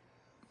did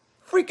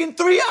freaking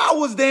 3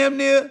 hours damn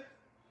near.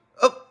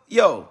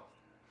 Yo,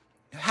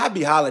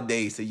 happy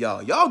holidays to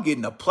y'all. Y'all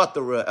getting a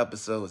plethora of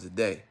episodes a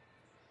day.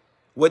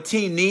 What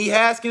team need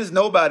Haskins?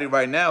 Nobody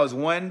right now. It's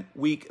 1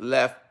 week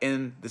left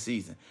in the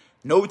season.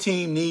 No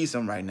team needs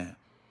him right now.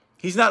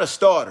 He's not a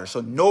starter,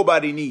 so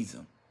nobody needs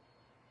him.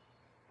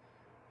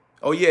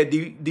 Oh, yeah,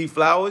 D.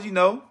 Flowers, you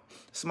know.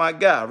 It's my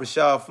guy,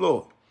 Rashad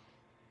Floyd.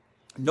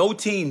 No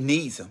team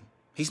needs him.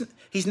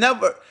 He's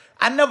never.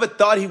 I never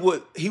thought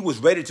he was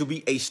ready to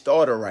be a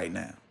starter right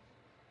now.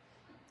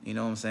 You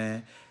know what I'm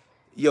saying?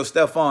 Yo,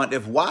 Stephon,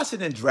 if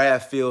Washington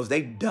draft Fields,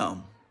 they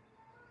dumb.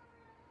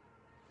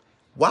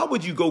 Why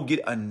would you go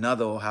get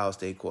another Ohio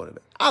State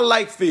quarterback? I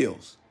like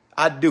Fields.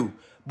 I do.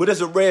 But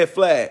it's a red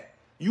flag.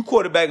 You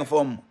quarterbacking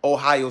from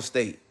Ohio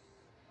State.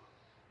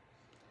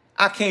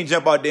 I can't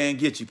jump out there and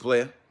get you,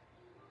 player.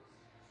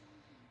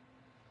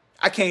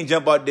 I can't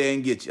jump out there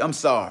and get you. I'm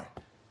sorry.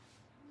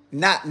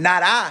 Not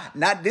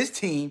not this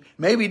team.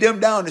 Maybe them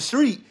down the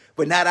street,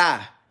 but not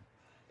I.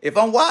 If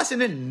I'm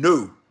Washington,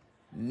 no.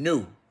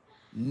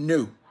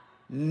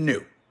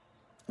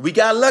 We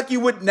got lucky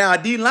with now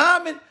D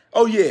lineman.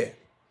 Oh yeah.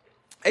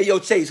 Hey yo,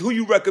 Chase, who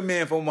you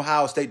recommend from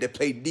Ohio State that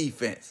play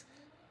defense?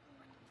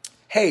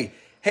 Hey,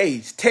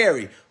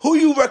 Terry, who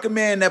you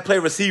recommend that play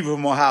receiver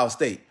from Ohio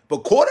State?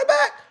 But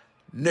quarterback?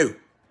 No.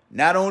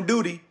 Not on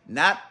duty.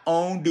 Not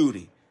on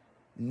duty.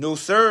 No,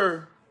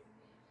 sir.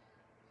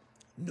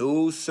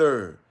 No,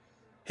 sir.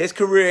 His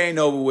career ain't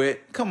over with.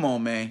 Come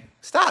on, man.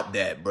 Stop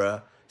that,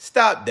 bruh.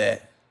 Stop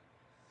that.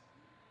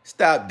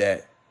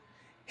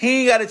 He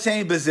ain't got to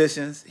change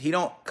positions.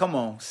 Come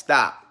on,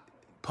 stop.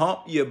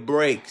 Pump your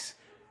brakes.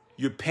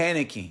 You're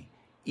panicking.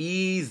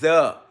 Ease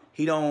up.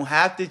 He don't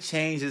have to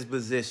change his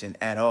position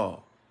at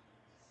all.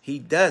 He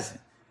doesn't.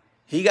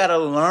 He got to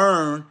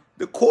learn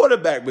the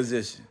quarterback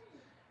position.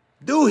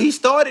 Dude, he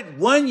started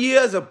 1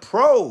 year as a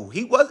pro.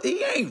 He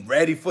ain't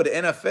ready for the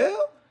NFL.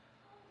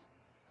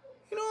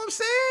 You know what I'm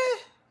saying?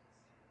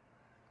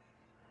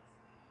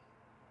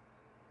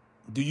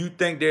 Do you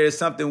think there is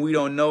something we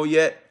don't know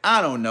yet?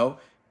 I don't know.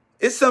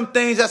 It's some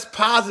things that's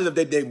positive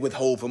that they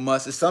withhold from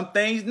us. It's some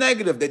things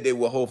negative that they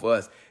withhold for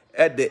us.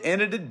 At the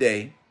end of the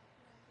day,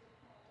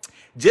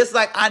 just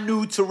like I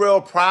knew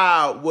Terrell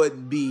Pryor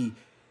wouldn't be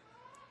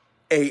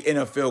a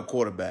NFL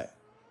quarterback.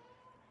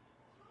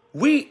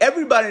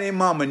 Everybody and their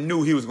mama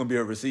knew he was going to be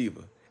a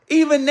receiver.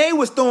 Even they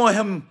was throwing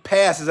him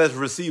passes as a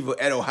receiver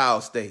at Ohio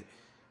State.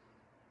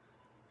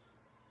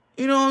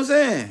 You know what I'm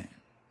saying?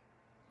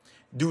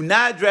 Do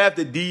not draft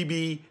a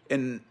DB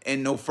in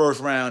no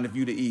first round if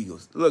you the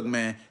Eagles. Look,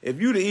 man,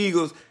 if you the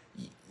Eagles,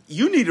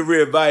 you need to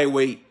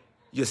reevaluate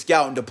your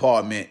scouting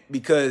department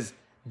because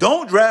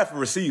don't draft a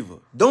receiver.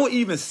 Don't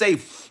even say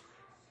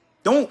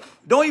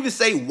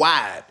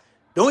wide.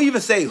 Don't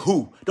even say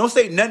who. Don't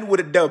say nothing with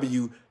a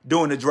W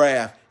during the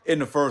draft in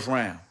the first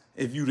round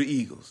if you the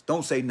Eagles.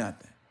 Don't say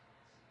nothing.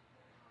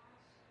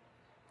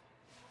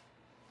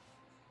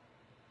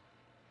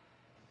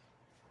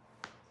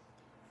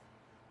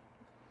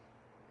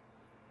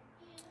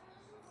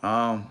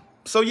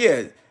 So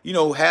yeah,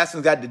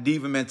 Haskins got the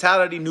diva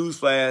mentality.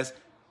 Newsflash,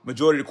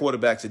 majority of the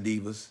quarterbacks are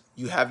divas.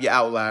 You have your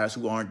outliers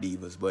who aren't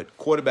divas, but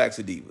quarterbacks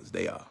are divas.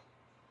 They are.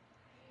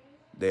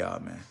 They are,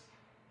 man.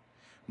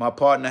 My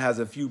partner has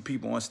a few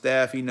people on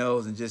staff he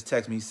knows and just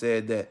texted me,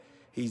 said that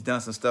he's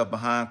done some stuff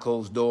behind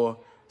closed door.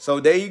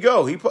 So there you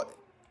go. And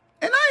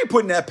I ain't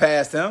putting that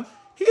past him.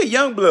 He a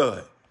young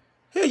blood.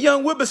 He a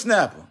young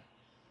whippersnapper.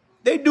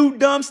 They do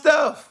dumb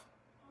stuff.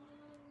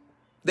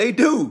 They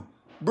do.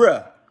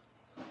 Bruh.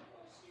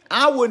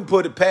 I wouldn't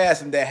put it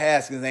past him that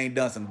Haskins ain't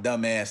done some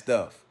dumbass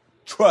stuff.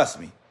 Trust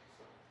me.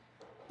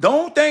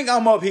 Don't think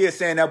I'm up here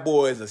saying that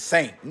boy is a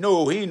saint.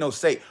 No, he ain't no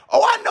saint.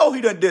 Oh, I know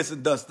he done did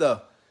some dumb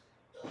stuff.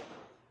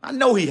 I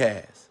know he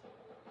has.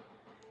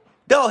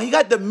 Dog, he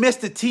got the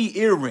Mr. T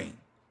earring.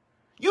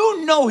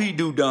 You know he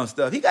do dumb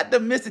stuff. He got the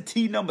Mr.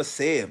 T number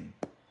 7.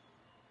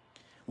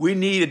 We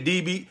need a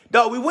DB.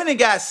 Dog, we went and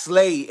got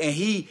Slade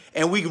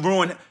and we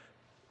ruined.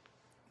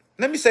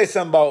 Let me say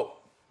something about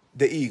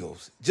the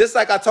Eagles. Just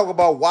like I talk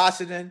about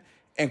Washington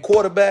and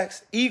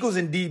quarterbacks, Eagles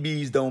and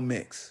DBs don't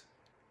mix.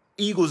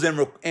 Eagles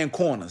and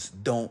corners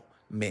don't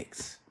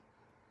mix.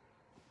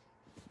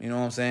 You know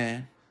what I'm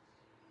saying?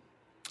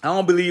 I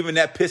don't believe in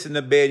that piss in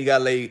the bed you got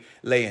to lay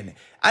in it.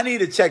 I need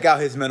to check out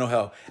his mental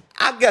health.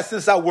 I guess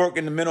since I work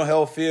in the mental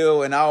health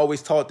field and I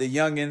always taught the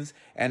youngins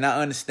and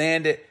I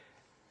understand it,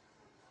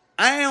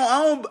 I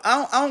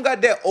don't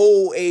got that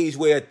old age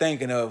way of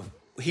thinking of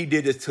he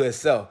did this to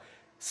himself.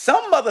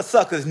 Some mother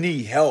suckers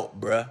need help,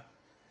 bruh.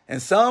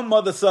 And some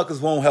mother suckers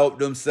won't help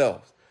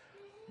themselves.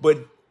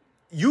 But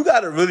you got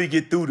to really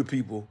get through to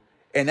people.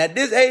 And at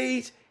this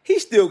age, he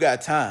still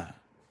got time.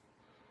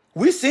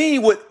 We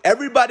seen what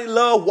everybody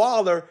loved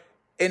Waller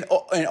in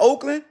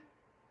Oakland.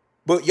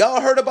 But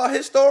y'all heard about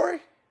his story?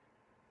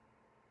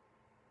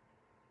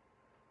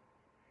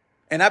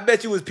 And I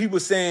bet you was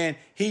people saying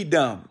he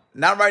dumb.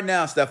 Not right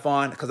now,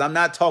 Stephon, because I'm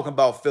not talking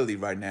about Philly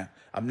right now.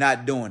 I'm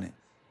not doing it.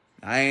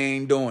 I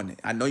ain't doing it.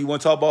 I know you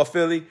want to talk about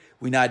Philly.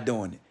 We not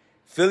doing it.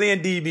 Philly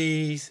and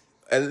DBs,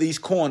 at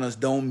least corners,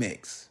 don't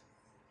mix.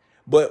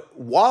 But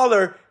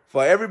Waller,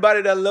 for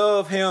everybody that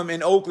love him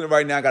in Oakland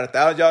right now, got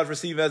 1,000 yards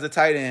receiving as a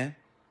tight end.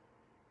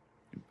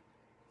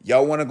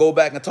 Y'all want to go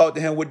back and talk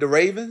to him with the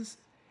Ravens?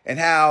 And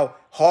how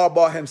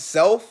Harbaugh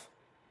himself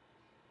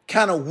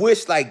kind of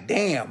wished like,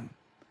 damn,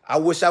 I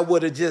wish I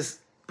would have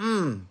just,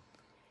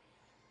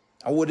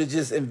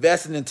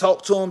 invested and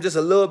talked to him just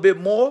a little bit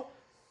more.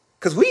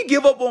 Because we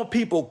give up on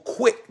people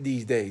quick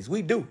these days.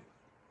 We do.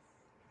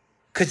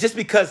 Because just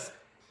because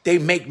they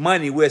make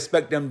money, we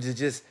expect them to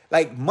just,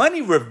 like,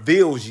 money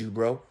reveals you,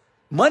 bro.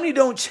 Money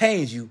don't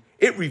change you.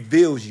 It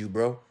reveals you,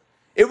 bro.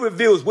 It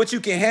reveals what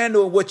you can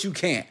handle and what you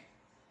can't.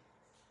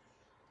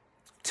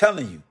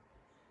 Telling you.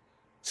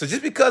 So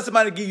just because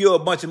somebody give you a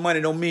bunch of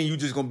money don't mean you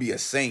just going to be a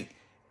saint.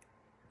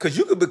 Because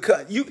you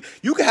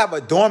could have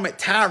a dormant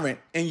tyrant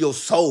in your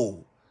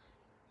soul.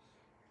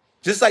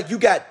 Just like you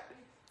got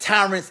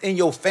tyrants in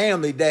your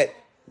family that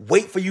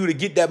wait for you to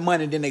get that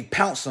money and then they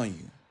pounce on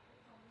you.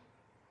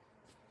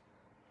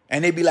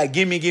 And they be like,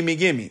 gimme, gimme,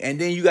 gimme.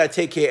 And then you got to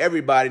take care of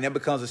everybody, and that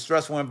becomes a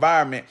stressful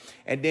environment.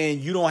 And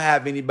then you don't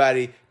have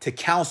anybody to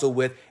counsel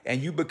with,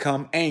 and you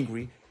become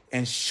angry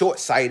and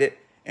short-sighted,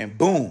 and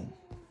boom.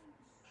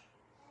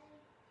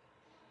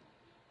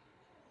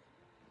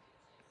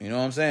 You know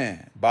what I'm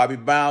saying? Bobby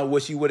Brown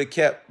wish he would have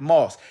kept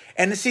Moss.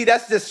 And to see,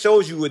 that just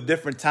shows you at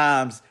different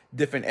times,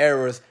 different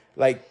eras,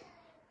 like,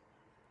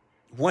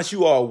 once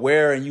you are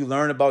aware and you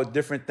learn about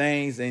different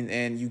things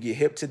and you get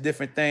hip to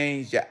different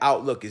things, your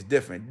outlook is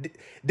different.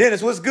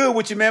 Dennis, what's good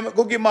with you, man?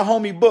 Go get my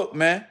homie book,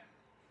 man.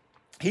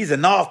 He's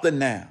an author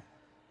now.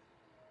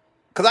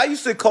 Because I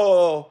used to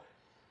call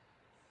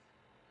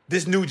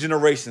this new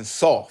generation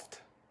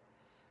soft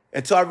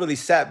until I really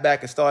sat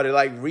back and started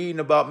like reading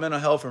about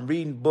mental health and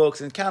reading books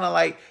and kind of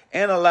like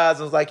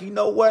analyzing. I was like, you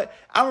know what?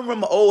 I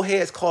remember old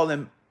heads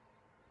calling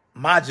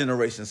my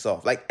generation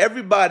soft. Like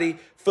everybody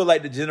feel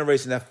like the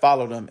generation that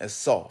followed them is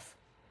soft.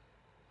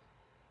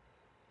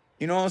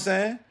 You know what I'm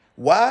saying?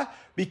 Why?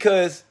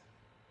 Because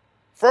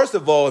first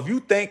of all, if you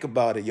think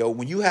about it,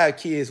 when you have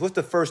kids, what's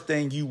the first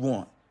thing you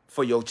want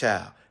for your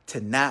child?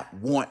 To not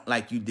want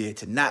like you did,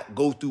 to not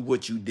go through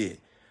what you did.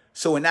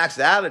 So in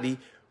actuality,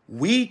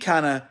 we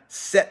kind of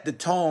set the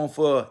tone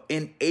for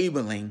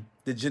enabling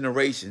the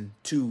generation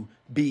to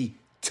be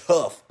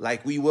tough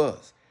like we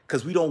was.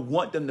 Because we don't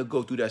want them to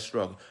go through that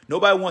struggle.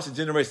 Nobody wants a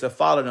generation to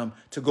follow them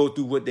to go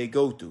through what they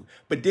go through.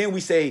 But then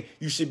we say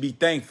you should be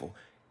thankful.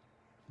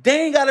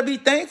 They ain't got to be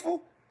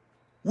thankful.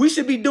 We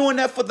should be doing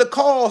that for the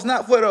cause,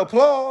 not for the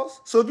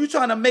applause. So if you're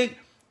trying to make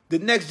the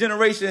next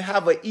generation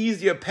have an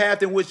easier path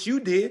than what you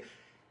did,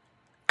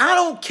 I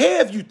don't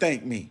care if you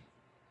thank me.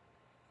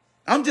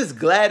 I'm just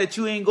glad that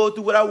you ain't go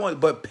through what I want,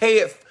 but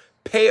pay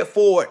it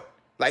forward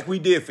like we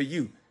did for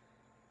you.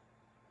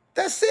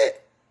 That's it.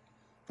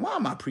 Why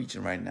am I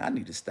preaching right now? I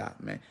need to stop,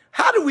 man.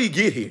 How did we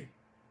get here?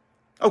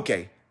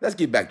 Okay, let's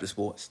get back to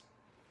sports.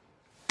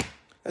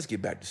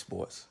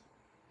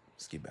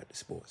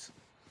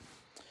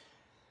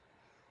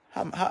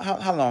 How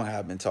long have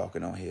I been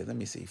talking on here? Let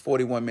me see.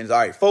 41 minutes. All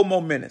right, 4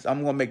 more minutes.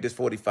 I'm going to make this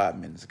 45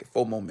 minutes. Okay,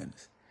 4 more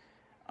minutes.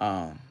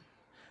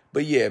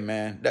 But yeah,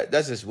 man,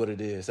 that's just what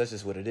it is. That's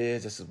just what it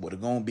is. This is what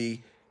it's going to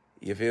be.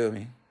 You feel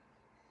me?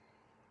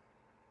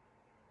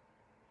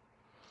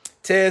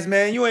 Tez,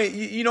 man,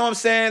 you know what I'm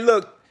saying?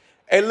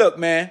 Look,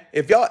 man,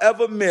 if y'all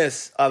ever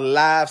miss a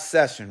live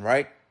session,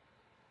 right?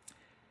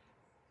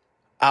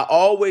 I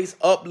always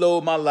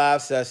upload my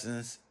live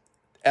sessions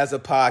as a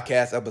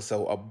podcast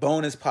episode, a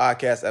bonus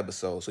podcast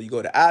episode. So you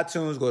go to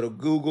iTunes, go to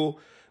Google,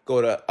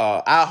 go to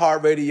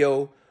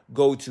iHeartRadio,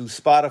 go to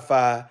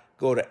Spotify,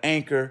 go to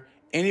Anchor,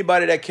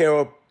 anybody that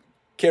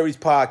carries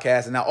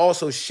podcasts. And I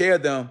also share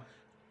them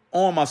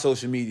on my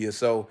social media.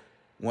 So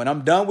when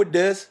I'm done with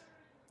this,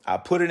 I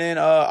put it in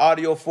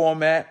audio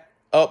format,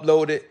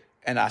 upload it,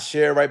 and I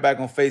share it right back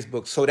on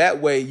Facebook. So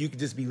that way you can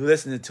just be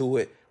listening to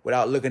it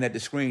without looking at the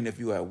screen if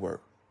you at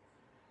work.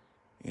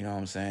 You know what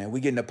I'm saying?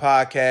 We getting a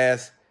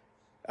podcast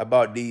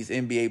about these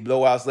NBA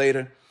blowouts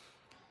later.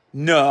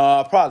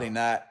 No, probably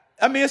not.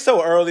 I mean, it's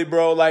so early,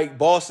 bro. Like,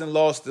 Boston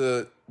lost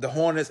the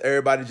Hornets.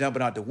 Everybody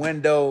jumping out the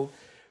window.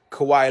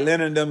 Kawhi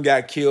Leonard and them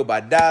got killed by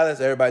Dallas.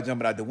 Everybody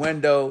jumping out the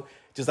window.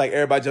 Just like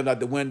everybody jumped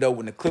out the window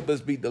when the Clippers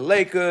beat the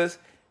Lakers.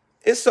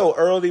 It's so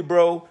early,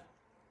 bro.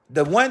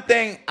 The one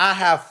thing I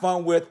have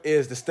fun with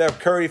is the Steph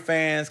Curry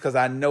fans because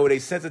I know they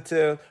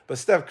sensitive, but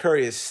Steph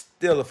Curry is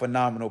still a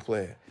phenomenal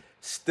player.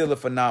 Still a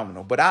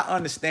phenomenal. But I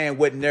understand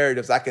what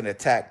narratives I can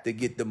attack to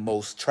get the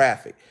most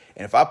traffic.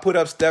 And if I put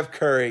up Steph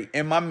Curry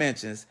in my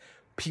mentions,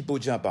 people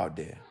jump out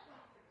there.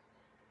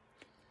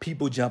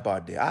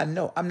 I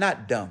know. I'm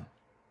not dumb.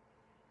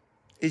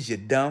 Is you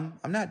dumb?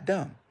 I'm not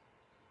dumb.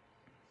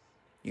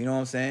 You know what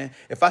I'm saying?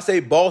 If I say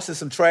Boston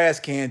some trash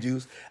can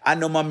juice, I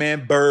know my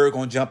man Bird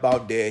gonna jump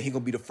out there. He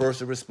gonna be the first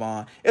to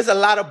respond. There's a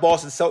lot of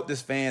Boston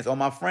Celtics fans on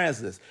my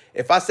friends list.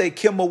 If I say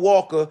Kemba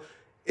Walker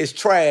is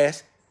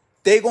trash,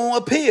 they gonna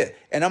appear.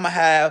 And I'm gonna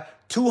have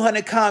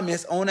 200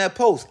 comments on that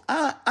post.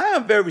 I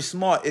am very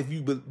smart if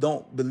you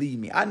don't believe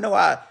me. I know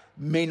I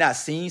may not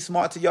seem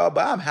smart to y'all,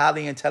 but I'm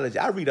highly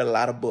intelligent. I read a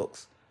lot of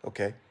books,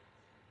 okay?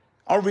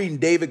 I'm reading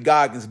David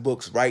Goggins'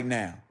 books right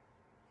now,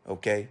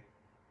 okay?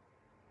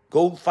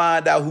 Go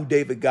find out who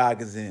David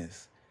Goggins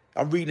is.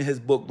 I'm reading his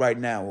book right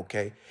now,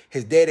 okay?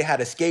 His daddy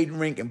had a skating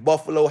rink in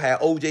Buffalo, had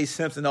O.J.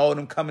 Simpson, all of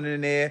them coming in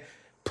there,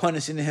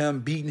 punishing him,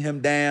 beating him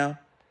down.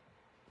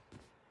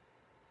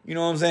 You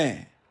know what I'm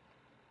saying?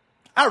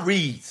 I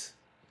reads.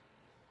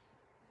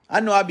 I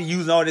know I be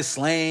using all this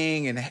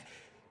slang,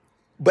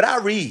 but I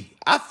read.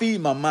 I feed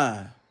my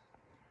mind.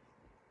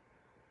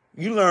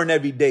 You learn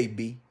every day,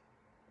 B.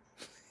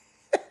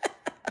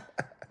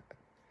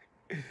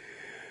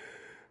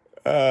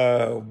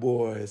 Oh,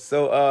 boy.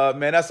 So,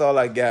 man, that's all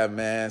I got,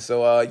 man.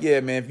 So, yeah,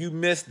 man, if you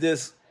missed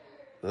this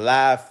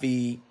live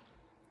feed,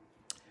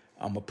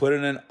 I'm going to put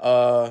it in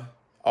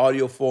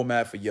audio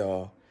format for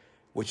y'all.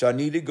 What y'all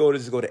need to go to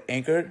is go to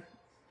anchor.fm,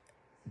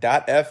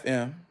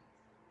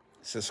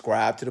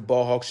 subscribe to the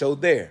Ball Hawk Show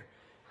there.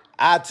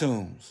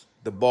 iTunes,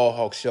 the Ball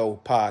Hawk Show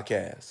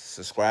podcast,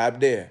 subscribe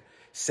there.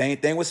 Same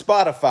thing with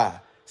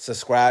Spotify,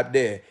 subscribe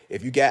there.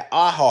 If you got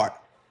iHeart,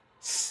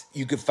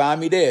 you can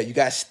find me there. You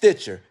got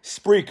Stitcher,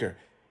 Spreaker,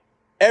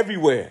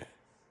 everywhere.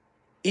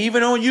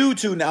 Even on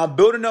YouTube. Now, I'm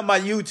building up my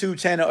YouTube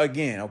channel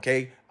again,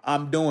 okay?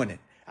 I'm doing it.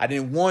 I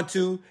didn't want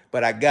to,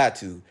 but I got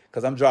to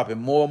because I'm dropping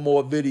more and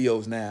more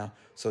videos now.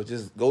 So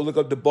just go look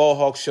up the Ball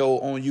Hawk Show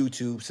on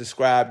YouTube.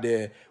 Subscribe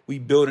there. We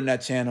building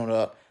that channel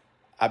up.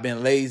 I've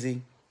been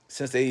lazy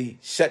since they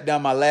shut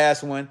down my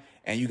last one,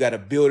 and you got to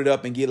build it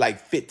up and get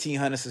like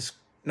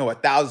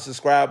 1,000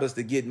 subscribers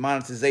to get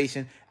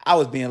monetization. I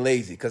was being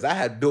lazy because I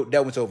had built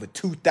that one to over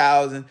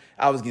 2,000.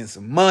 I was getting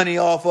some money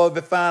off of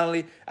it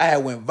finally. I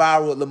had went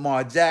viral with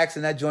Lamar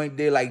Jackson. That joint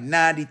did like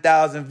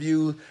 90,000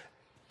 views.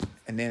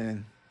 And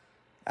then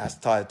I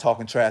started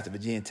talking trash to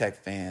Virginia Tech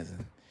fans,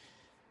 and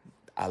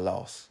I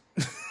lost.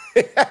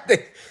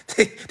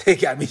 they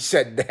got me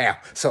shut down.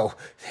 So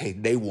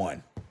they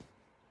won.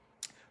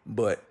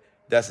 But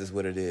that's just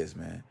what it is,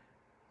 man.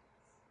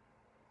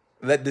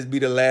 Let this be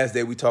the last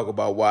day we talk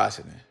about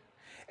Washington.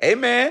 Hey,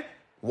 man,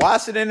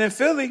 Washington and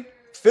Philly.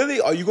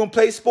 Philly, are you going to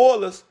play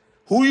spoilers?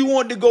 Who you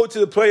want to go to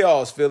the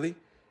playoffs, Philly?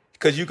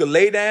 Because you could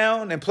lay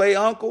down and play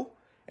uncle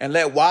and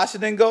let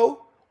Washington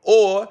go.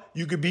 Or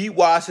you could beat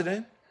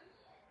Washington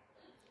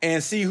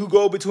and see who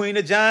go between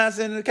the Giants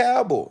and the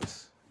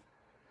Cowboys.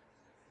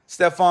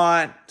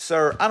 Stephon,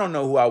 sir, I don't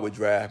know who I would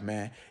draft,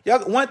 man. Y'all,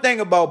 one thing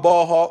about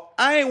Ball Hawk,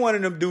 I ain't one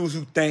of them dudes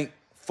who think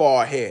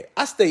far ahead.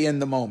 I stay in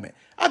the moment.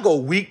 I go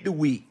week to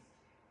week.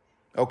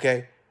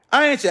 Okay?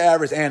 I ain't your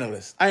average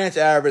analyst. I ain't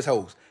your average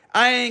host.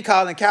 I ain't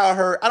Colin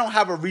Cowherd. I don't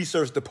have a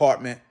research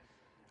department.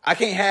 I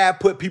can't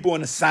put people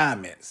in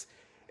assignments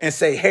and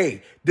say,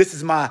 hey, this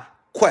is my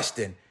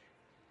question.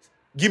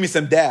 Give me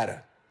some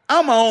data.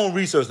 I'm my own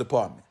research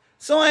department.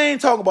 So I ain't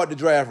talking about the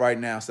draft right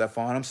now,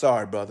 Stephon. I'm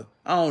sorry, brother.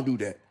 I don't do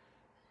that.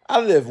 I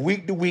live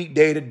week to week,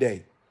 day to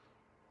day.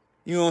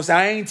 You know what I'm saying?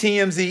 I ain't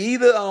TMZ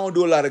either. I don't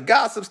do a lot of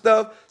gossip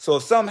stuff. So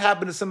if something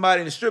happened to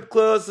somebody in the strip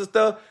clubs and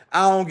stuff,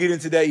 I don't get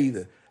into that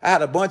either. I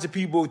had a bunch of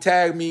people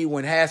tag me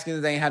when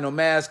Haskins ain't had no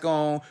mask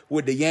on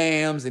with the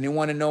yams, and they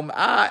want to know,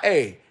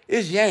 hey,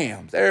 it's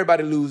yams.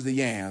 Everybody lose the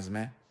yams,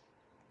 man.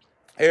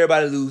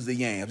 Everybody lose the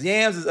yams.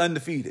 Yams is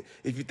undefeated.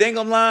 If you think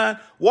I'm lying,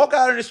 walk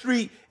out in the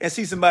street and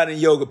see somebody in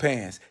yoga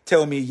pants.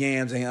 Tell me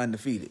yams ain't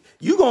undefeated.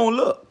 You gonna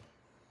look.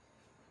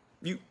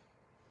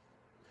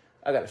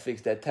 I got to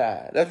fix that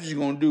tie. That's what you're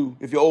going to do.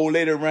 If your old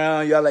lady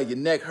around, y'all like your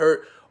neck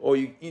hurt or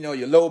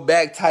your low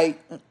back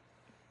tight,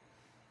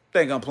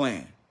 think I'm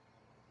playing.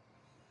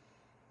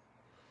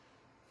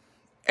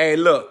 Hey,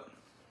 look,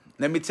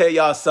 let me tell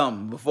y'all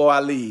something before I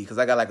leave because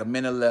I got like a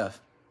minute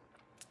left.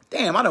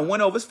 Damn, I done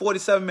went over. It's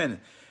 47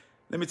 minutes.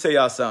 Let me tell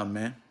y'all something,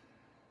 man.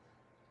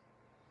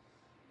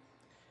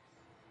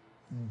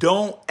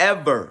 Don't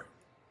ever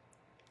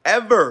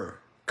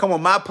come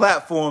on my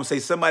platform and say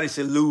somebody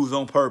should lose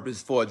on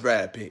purpose for a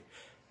draft pick.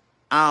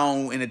 I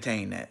don't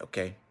entertain that,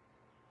 okay?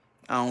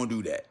 I don't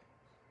do that,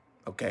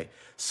 okay?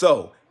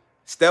 So,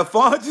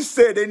 Stephon just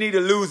said they need to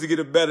lose to get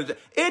a better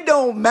draft. It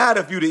don't matter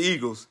if you the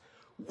Eagles.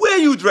 Where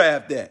you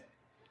draft that?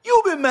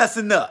 You've been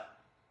messing up.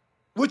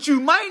 What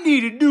you might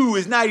need to do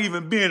is not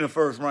even be in the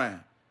first round.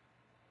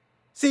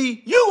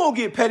 See, you gonna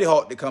get Petty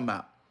Hawk to come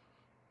out.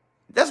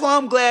 That's why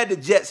I'm glad the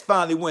Jets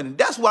finally winning.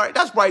 That's right,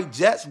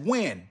 Jets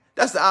win.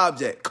 That's the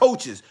object.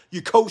 Coaches,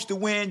 you coach to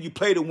win, you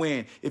play to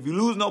win. If you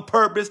lose no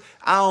purpose,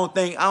 I don't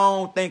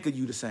think of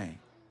you the same.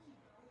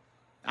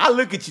 I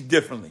look at you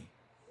differently.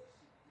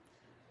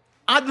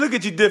 I'd look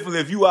at you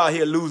differently if you out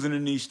here losing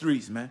in these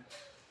streets, man.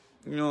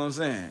 You know what I'm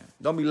saying?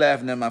 Don't be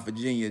laughing at my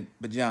Virginia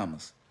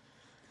pajamas.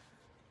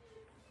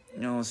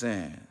 You know what I'm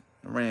saying?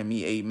 I ran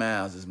me 8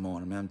 miles this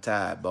morning, man. I'm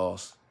tired,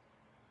 boss.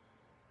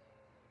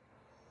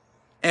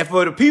 And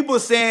for the people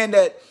saying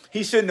that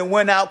he shouldn't have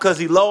went out because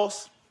he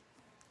lost,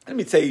 let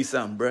me tell you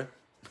something, bro.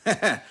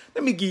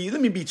 Let me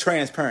be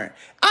transparent.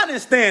 I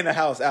didn't stay in the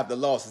house after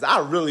losses. I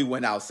really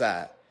went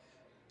outside.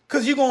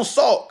 Because you're going to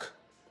sulk.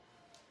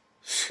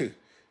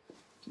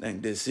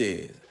 Think this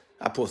is.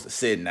 I'm supposed to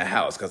sit in the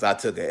house because I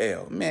took an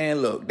L.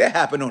 Man, look, that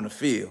happened on the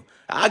field.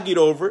 I'll get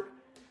over it.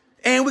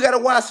 And we got to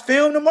watch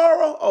film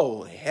tomorrow?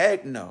 Oh,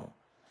 heck no.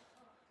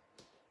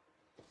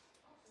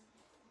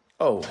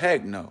 Oh,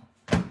 heck no.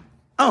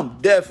 I'm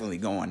definitely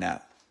going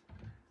out.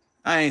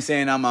 I ain't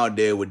saying I'm out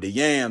there with the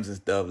yams and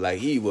stuff like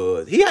he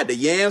was. He had the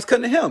yams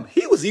coming to him.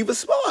 He was even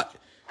smart.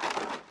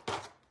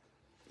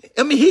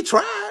 I mean, he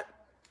tried.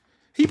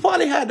 He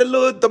probably had the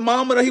little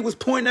thermometer he was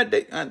pointing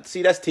at.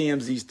 See, that's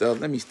TMZ stuff.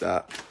 Let me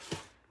stop.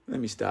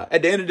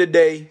 At the end of the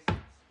day,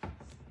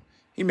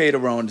 he made a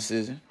wrong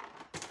decision.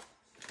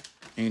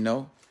 You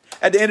know?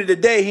 At the end of the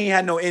day, he ain't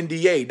had no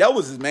NDA. That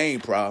was his main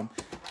problem.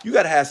 You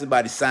got to have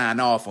somebody sign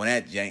off on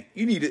that jank.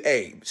 You need to,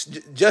 hey,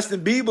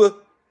 Justin Bieber,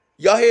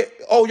 y'all hear?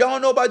 Oh, y'all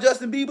don't know about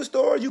Justin Bieber's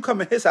story? You come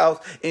in his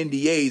house,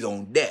 NDA's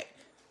on deck.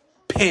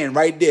 Pen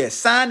right there.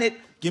 Sign it.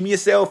 Give me your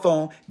cell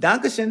phone.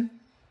 Dankeschön.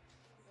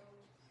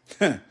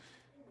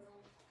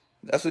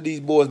 That's what these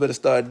boys better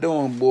start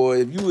doing,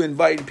 boy. If you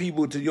inviting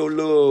people to your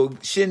little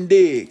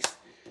shindigs,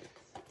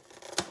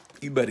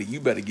 you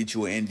better get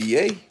you an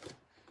NDA.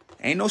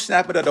 Ain't no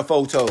snapping of the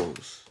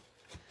photos.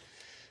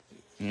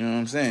 You know what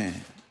I'm saying?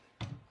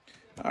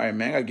 All right,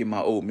 man, I gotta get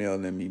my oatmeal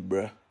in me,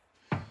 bruh.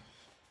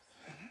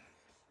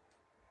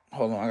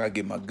 Hold on, I gotta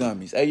get my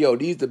gummies. Hey, yo,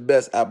 these the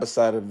best apple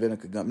cider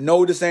vinegar gummies.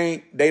 No,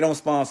 they don't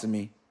sponsor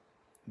me,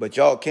 but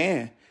y'all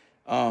can.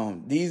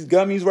 These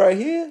gummies right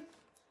here,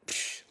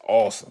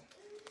 awesome.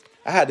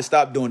 I had to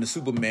stop doing the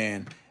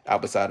Superman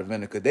apple cider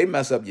vinegar. They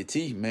mess up your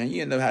teeth, man.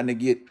 You end up having to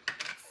get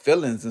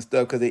fillings and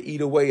stuff because they eat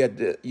away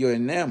at your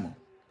enamel.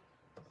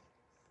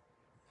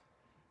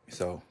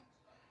 So,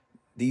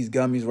 these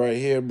gummies right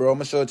here, bro, I'm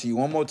going to show it to you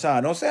one more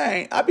time. Don't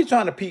say I be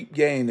trying to peep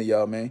game to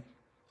y'all, man.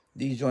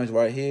 These joints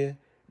right here,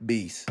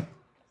 beast.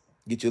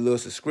 Get your little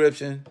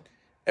subscription.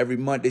 Every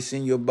month they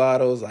send you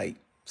bottles like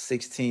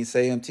 16,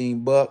 17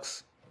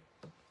 bucks.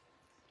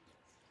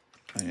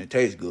 And it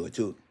tastes good,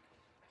 too.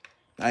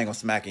 I ain't gonna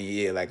smack in your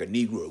ear like a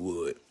Negro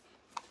would.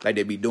 Like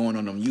they be doing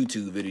on them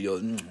YouTube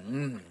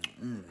videos.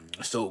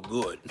 So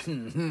good.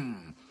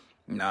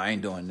 Nah, I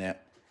ain't doing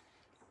that.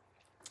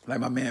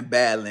 Like my man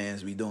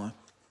Badlands be doing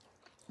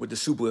with the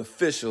super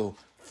official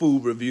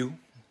food review.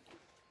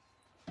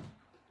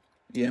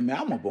 Yeah, man,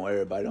 I'm up on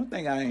everybody. Don't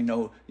think I ain't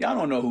know. Y'all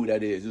don't know who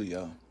that is, do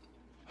y'all?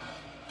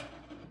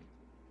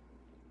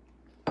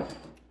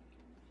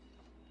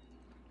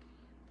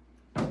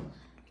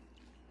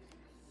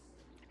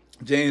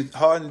 James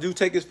Harden do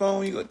take his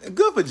phone.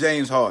 Good for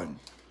James Harden.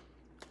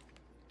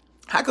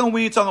 How come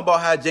we ain't talking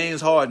about how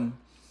James Harden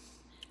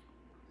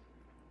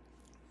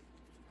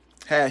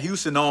had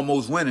Houston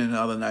almost winning the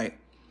other night?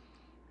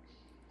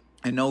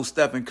 And no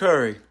Stephen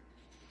Curry.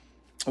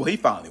 Well, he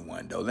finally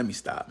won, though. Let me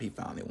stop. He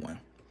finally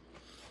won.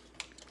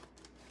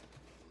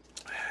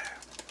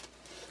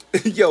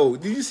 Yo,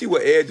 did you see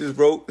what Ed just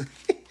wrote?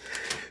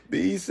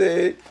 He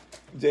said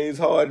James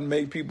Harden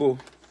make people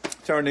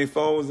turn their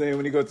phones in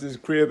when he goes to his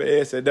crib.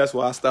 Ed said, that's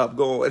why I stopped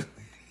going.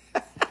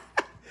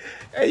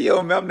 Hey,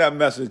 yo, man, I'm not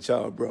messing with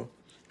y'all, bro.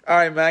 All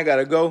right, man, I got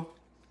to go.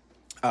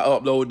 I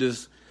upload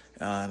this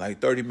like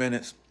 30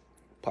 minutes.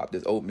 Pop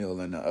this oatmeal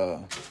in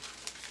the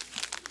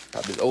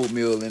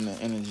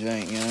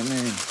joint, you know what I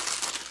mean?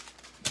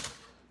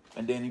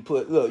 And then you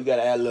you got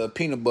to add a little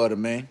peanut butter,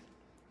 man.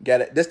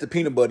 That's the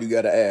peanut butter you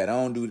got to add. I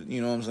don't do,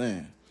 you know what I'm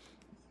saying?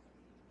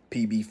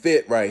 PB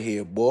Fit right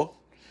here, boy.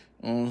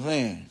 You know what I'm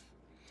saying?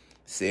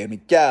 70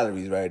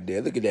 calories right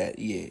there. Look at that.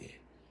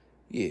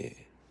 Yeah.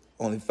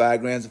 Only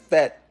 5 grams of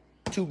fat,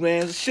 2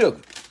 grams of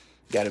sugar.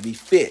 Got to be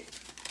fit.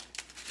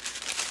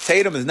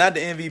 Tatum is not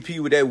the MVP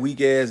with that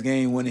weak-ass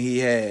game winner he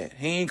had.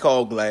 He ain't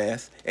called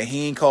glass, and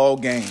he ain't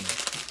called game.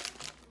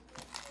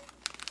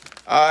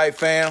 All right,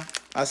 fam.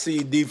 I see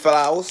you, D.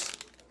 Flowers.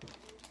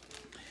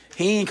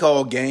 He ain't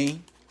called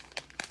game.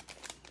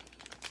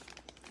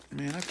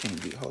 Man, I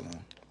can't get... Hold on.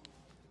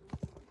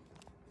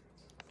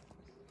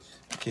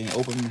 I can't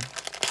open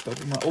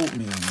my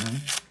oatmeal,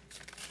 man.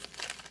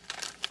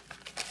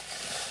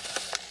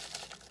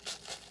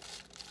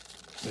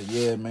 But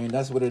yeah, man,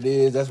 that's what it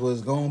is. That's what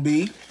it's gonna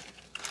be.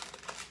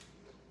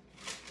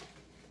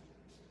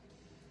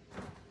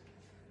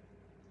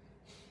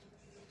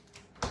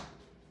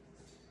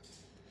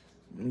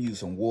 I'm gonna use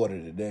some water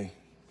today.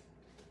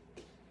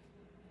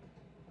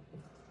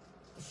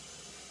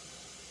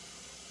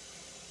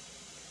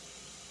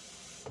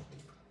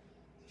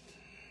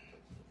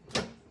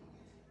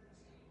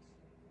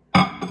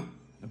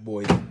 The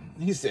boy,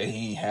 he said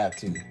he ain't have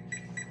to.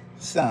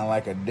 Sound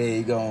like a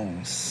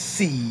daggone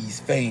C's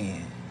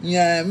fan. You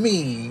know what I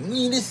mean? You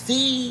need the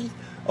C's.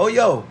 Oh,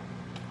 yo.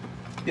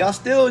 Y'all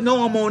still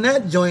know I'm on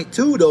that joint,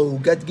 too, though.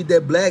 Got to get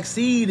that black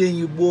seed in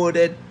you, boy.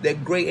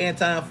 That great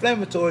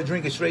anti-inflammatory.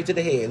 Drink it straight to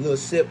the head. Little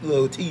sip,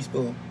 little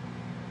teaspoon.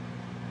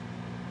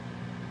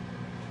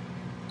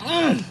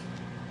 That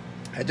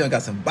joint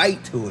got some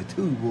bite to it,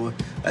 too, boy.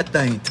 That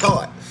thing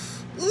taut.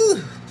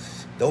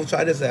 Don't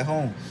try this at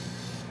home.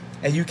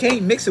 And you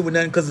can't mix it with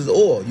nothing because it's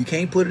oil. You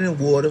can't put it in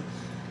water.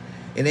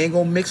 It ain't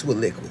going to mix with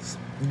liquids.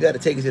 You got to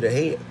take it to the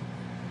head.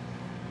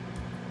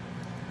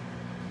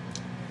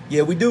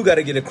 Yeah, we do got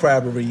to get a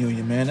Crabber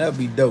reunion, man. That'd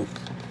be dope.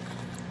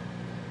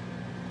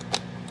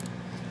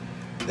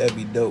 That'd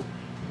be dope.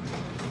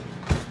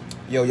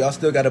 Yo, y'all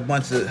still got a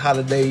bunch of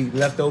holiday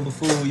leftover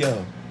food,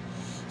 yo.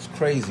 It's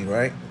crazy,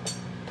 right?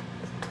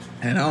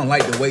 And I don't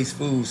like to waste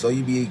food, so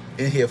you be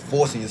in here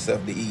forcing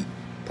yourself to eat.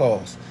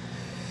 Pause.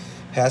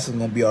 Haskins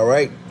gonna be all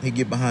right. He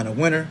get behind the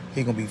winner.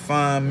 He gonna be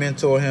fine.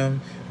 Mentor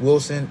him.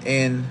 Wilson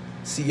and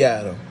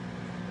Seattle.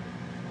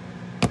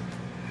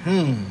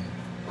 Man,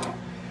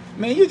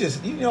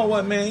 you know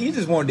what, man? You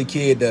just wanted the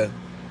kid to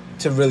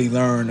really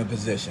learn the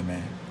position,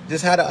 man.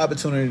 Just had the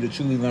opportunity to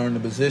truly learn the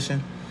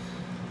position,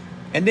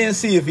 and then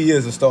see if he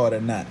is a starter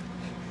or not.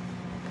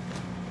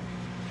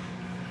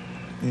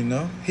 You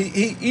know,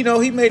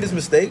 he made his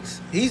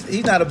mistakes.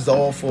 He's not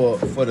absolved for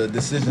the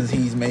decisions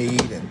he's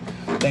made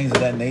and things of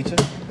that nature.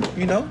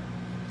 You know,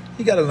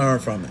 he got to learn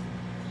from it.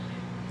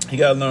 You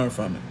know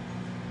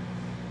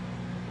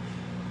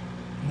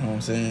what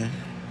I'm saying?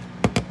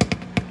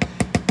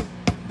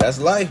 That's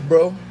life,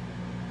 bro.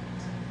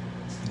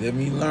 Let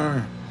me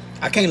learn.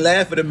 I can't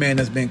laugh at a man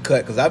that's been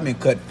cut because I've been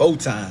cut 4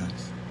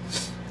 times.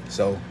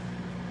 So,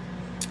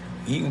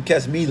 you can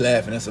catch me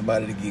laughing at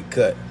somebody to get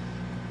cut.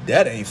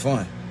 That ain't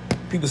fun.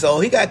 People say, oh,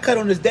 he got cut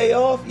on his day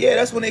off? Yeah,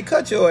 that's when they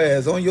cut your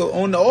ass,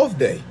 on the off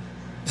day.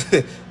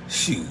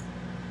 Shoot.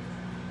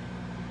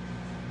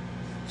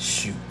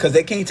 Because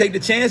they can't take the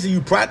chance of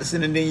you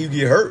practicing and then you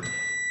get hurt.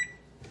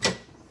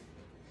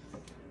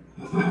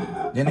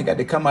 Then they got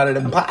to come out of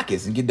them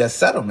pockets and get that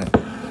settlement.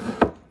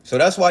 So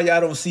that's why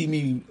y'all don't see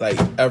me like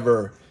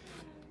ever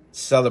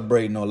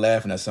celebrating or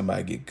laughing at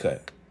somebody get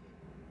cut.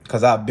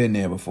 Because I've been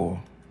there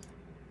before.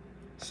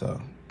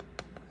 So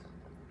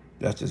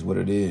that's just what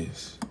it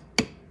is.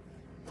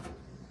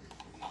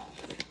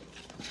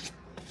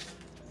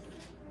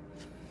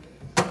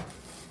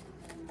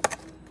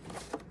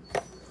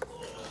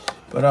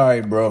 But all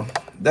right, bro.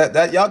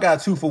 That y'all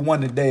got 2 for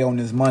 1 today on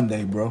this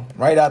Monday, bro.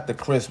 Right after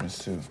Christmas,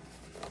 too.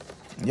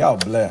 Y'all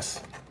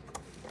blessed.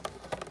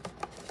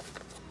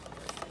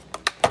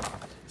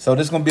 So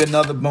this is going to be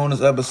another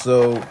bonus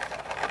episode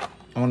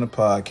on the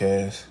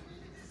podcast.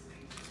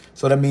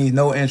 So that means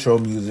no intro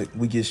music.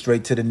 We get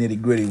straight to the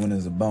nitty gritty when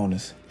it's a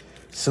bonus.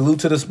 Salute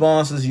to the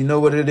sponsors. You know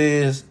what it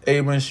is.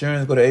 Able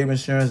Insurance. Go to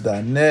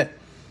ableinsurance.net.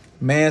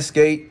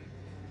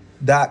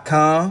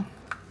 Manscaped.com.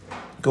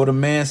 Go to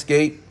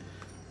Manscaped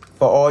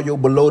for all your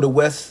below the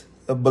waist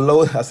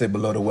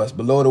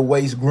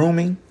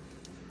grooming.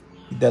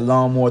 Get that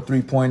lawnmower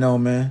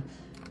 3.0, man.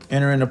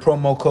 Enter in the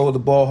promo code, the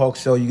Ballhawk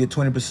Show. You get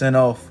 20%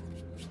 off.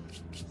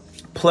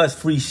 Plus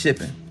free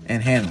shipping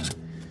and handling.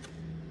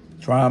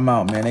 Try them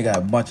out, man. They got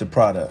a bunch of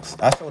products.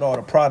 I showed all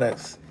the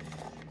products.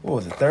 What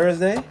was it,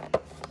 Thursday?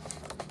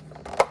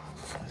 I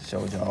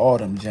showed y'all all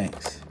them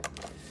janks.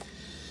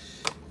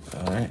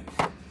 All right.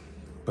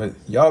 But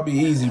y'all be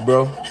easy,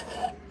 bro.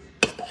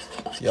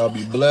 Y'all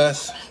be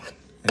blessed.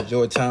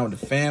 Enjoy time with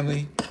the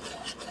family.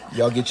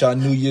 Y'all get y'all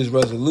New Year's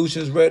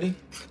resolutions ready.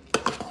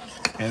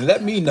 And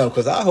let me know,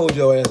 because I hold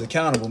your ass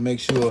accountable.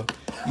 Make sure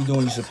you're doing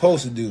what you're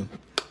supposed to do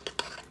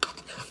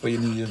for your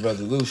New Year's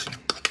resolution.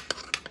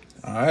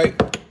 All right?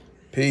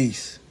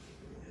 Peace.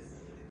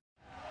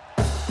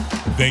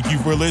 Thank you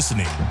for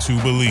listening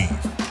to Believe.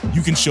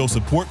 You can show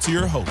support to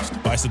your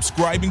host by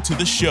subscribing to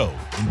the show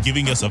and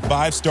giving us a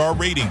 5-star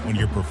rating on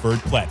your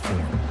preferred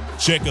platform.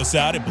 Check us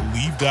out at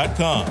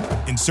Believe.com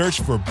and search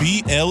for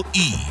BLEAV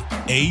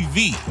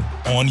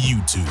on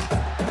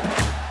YouTube.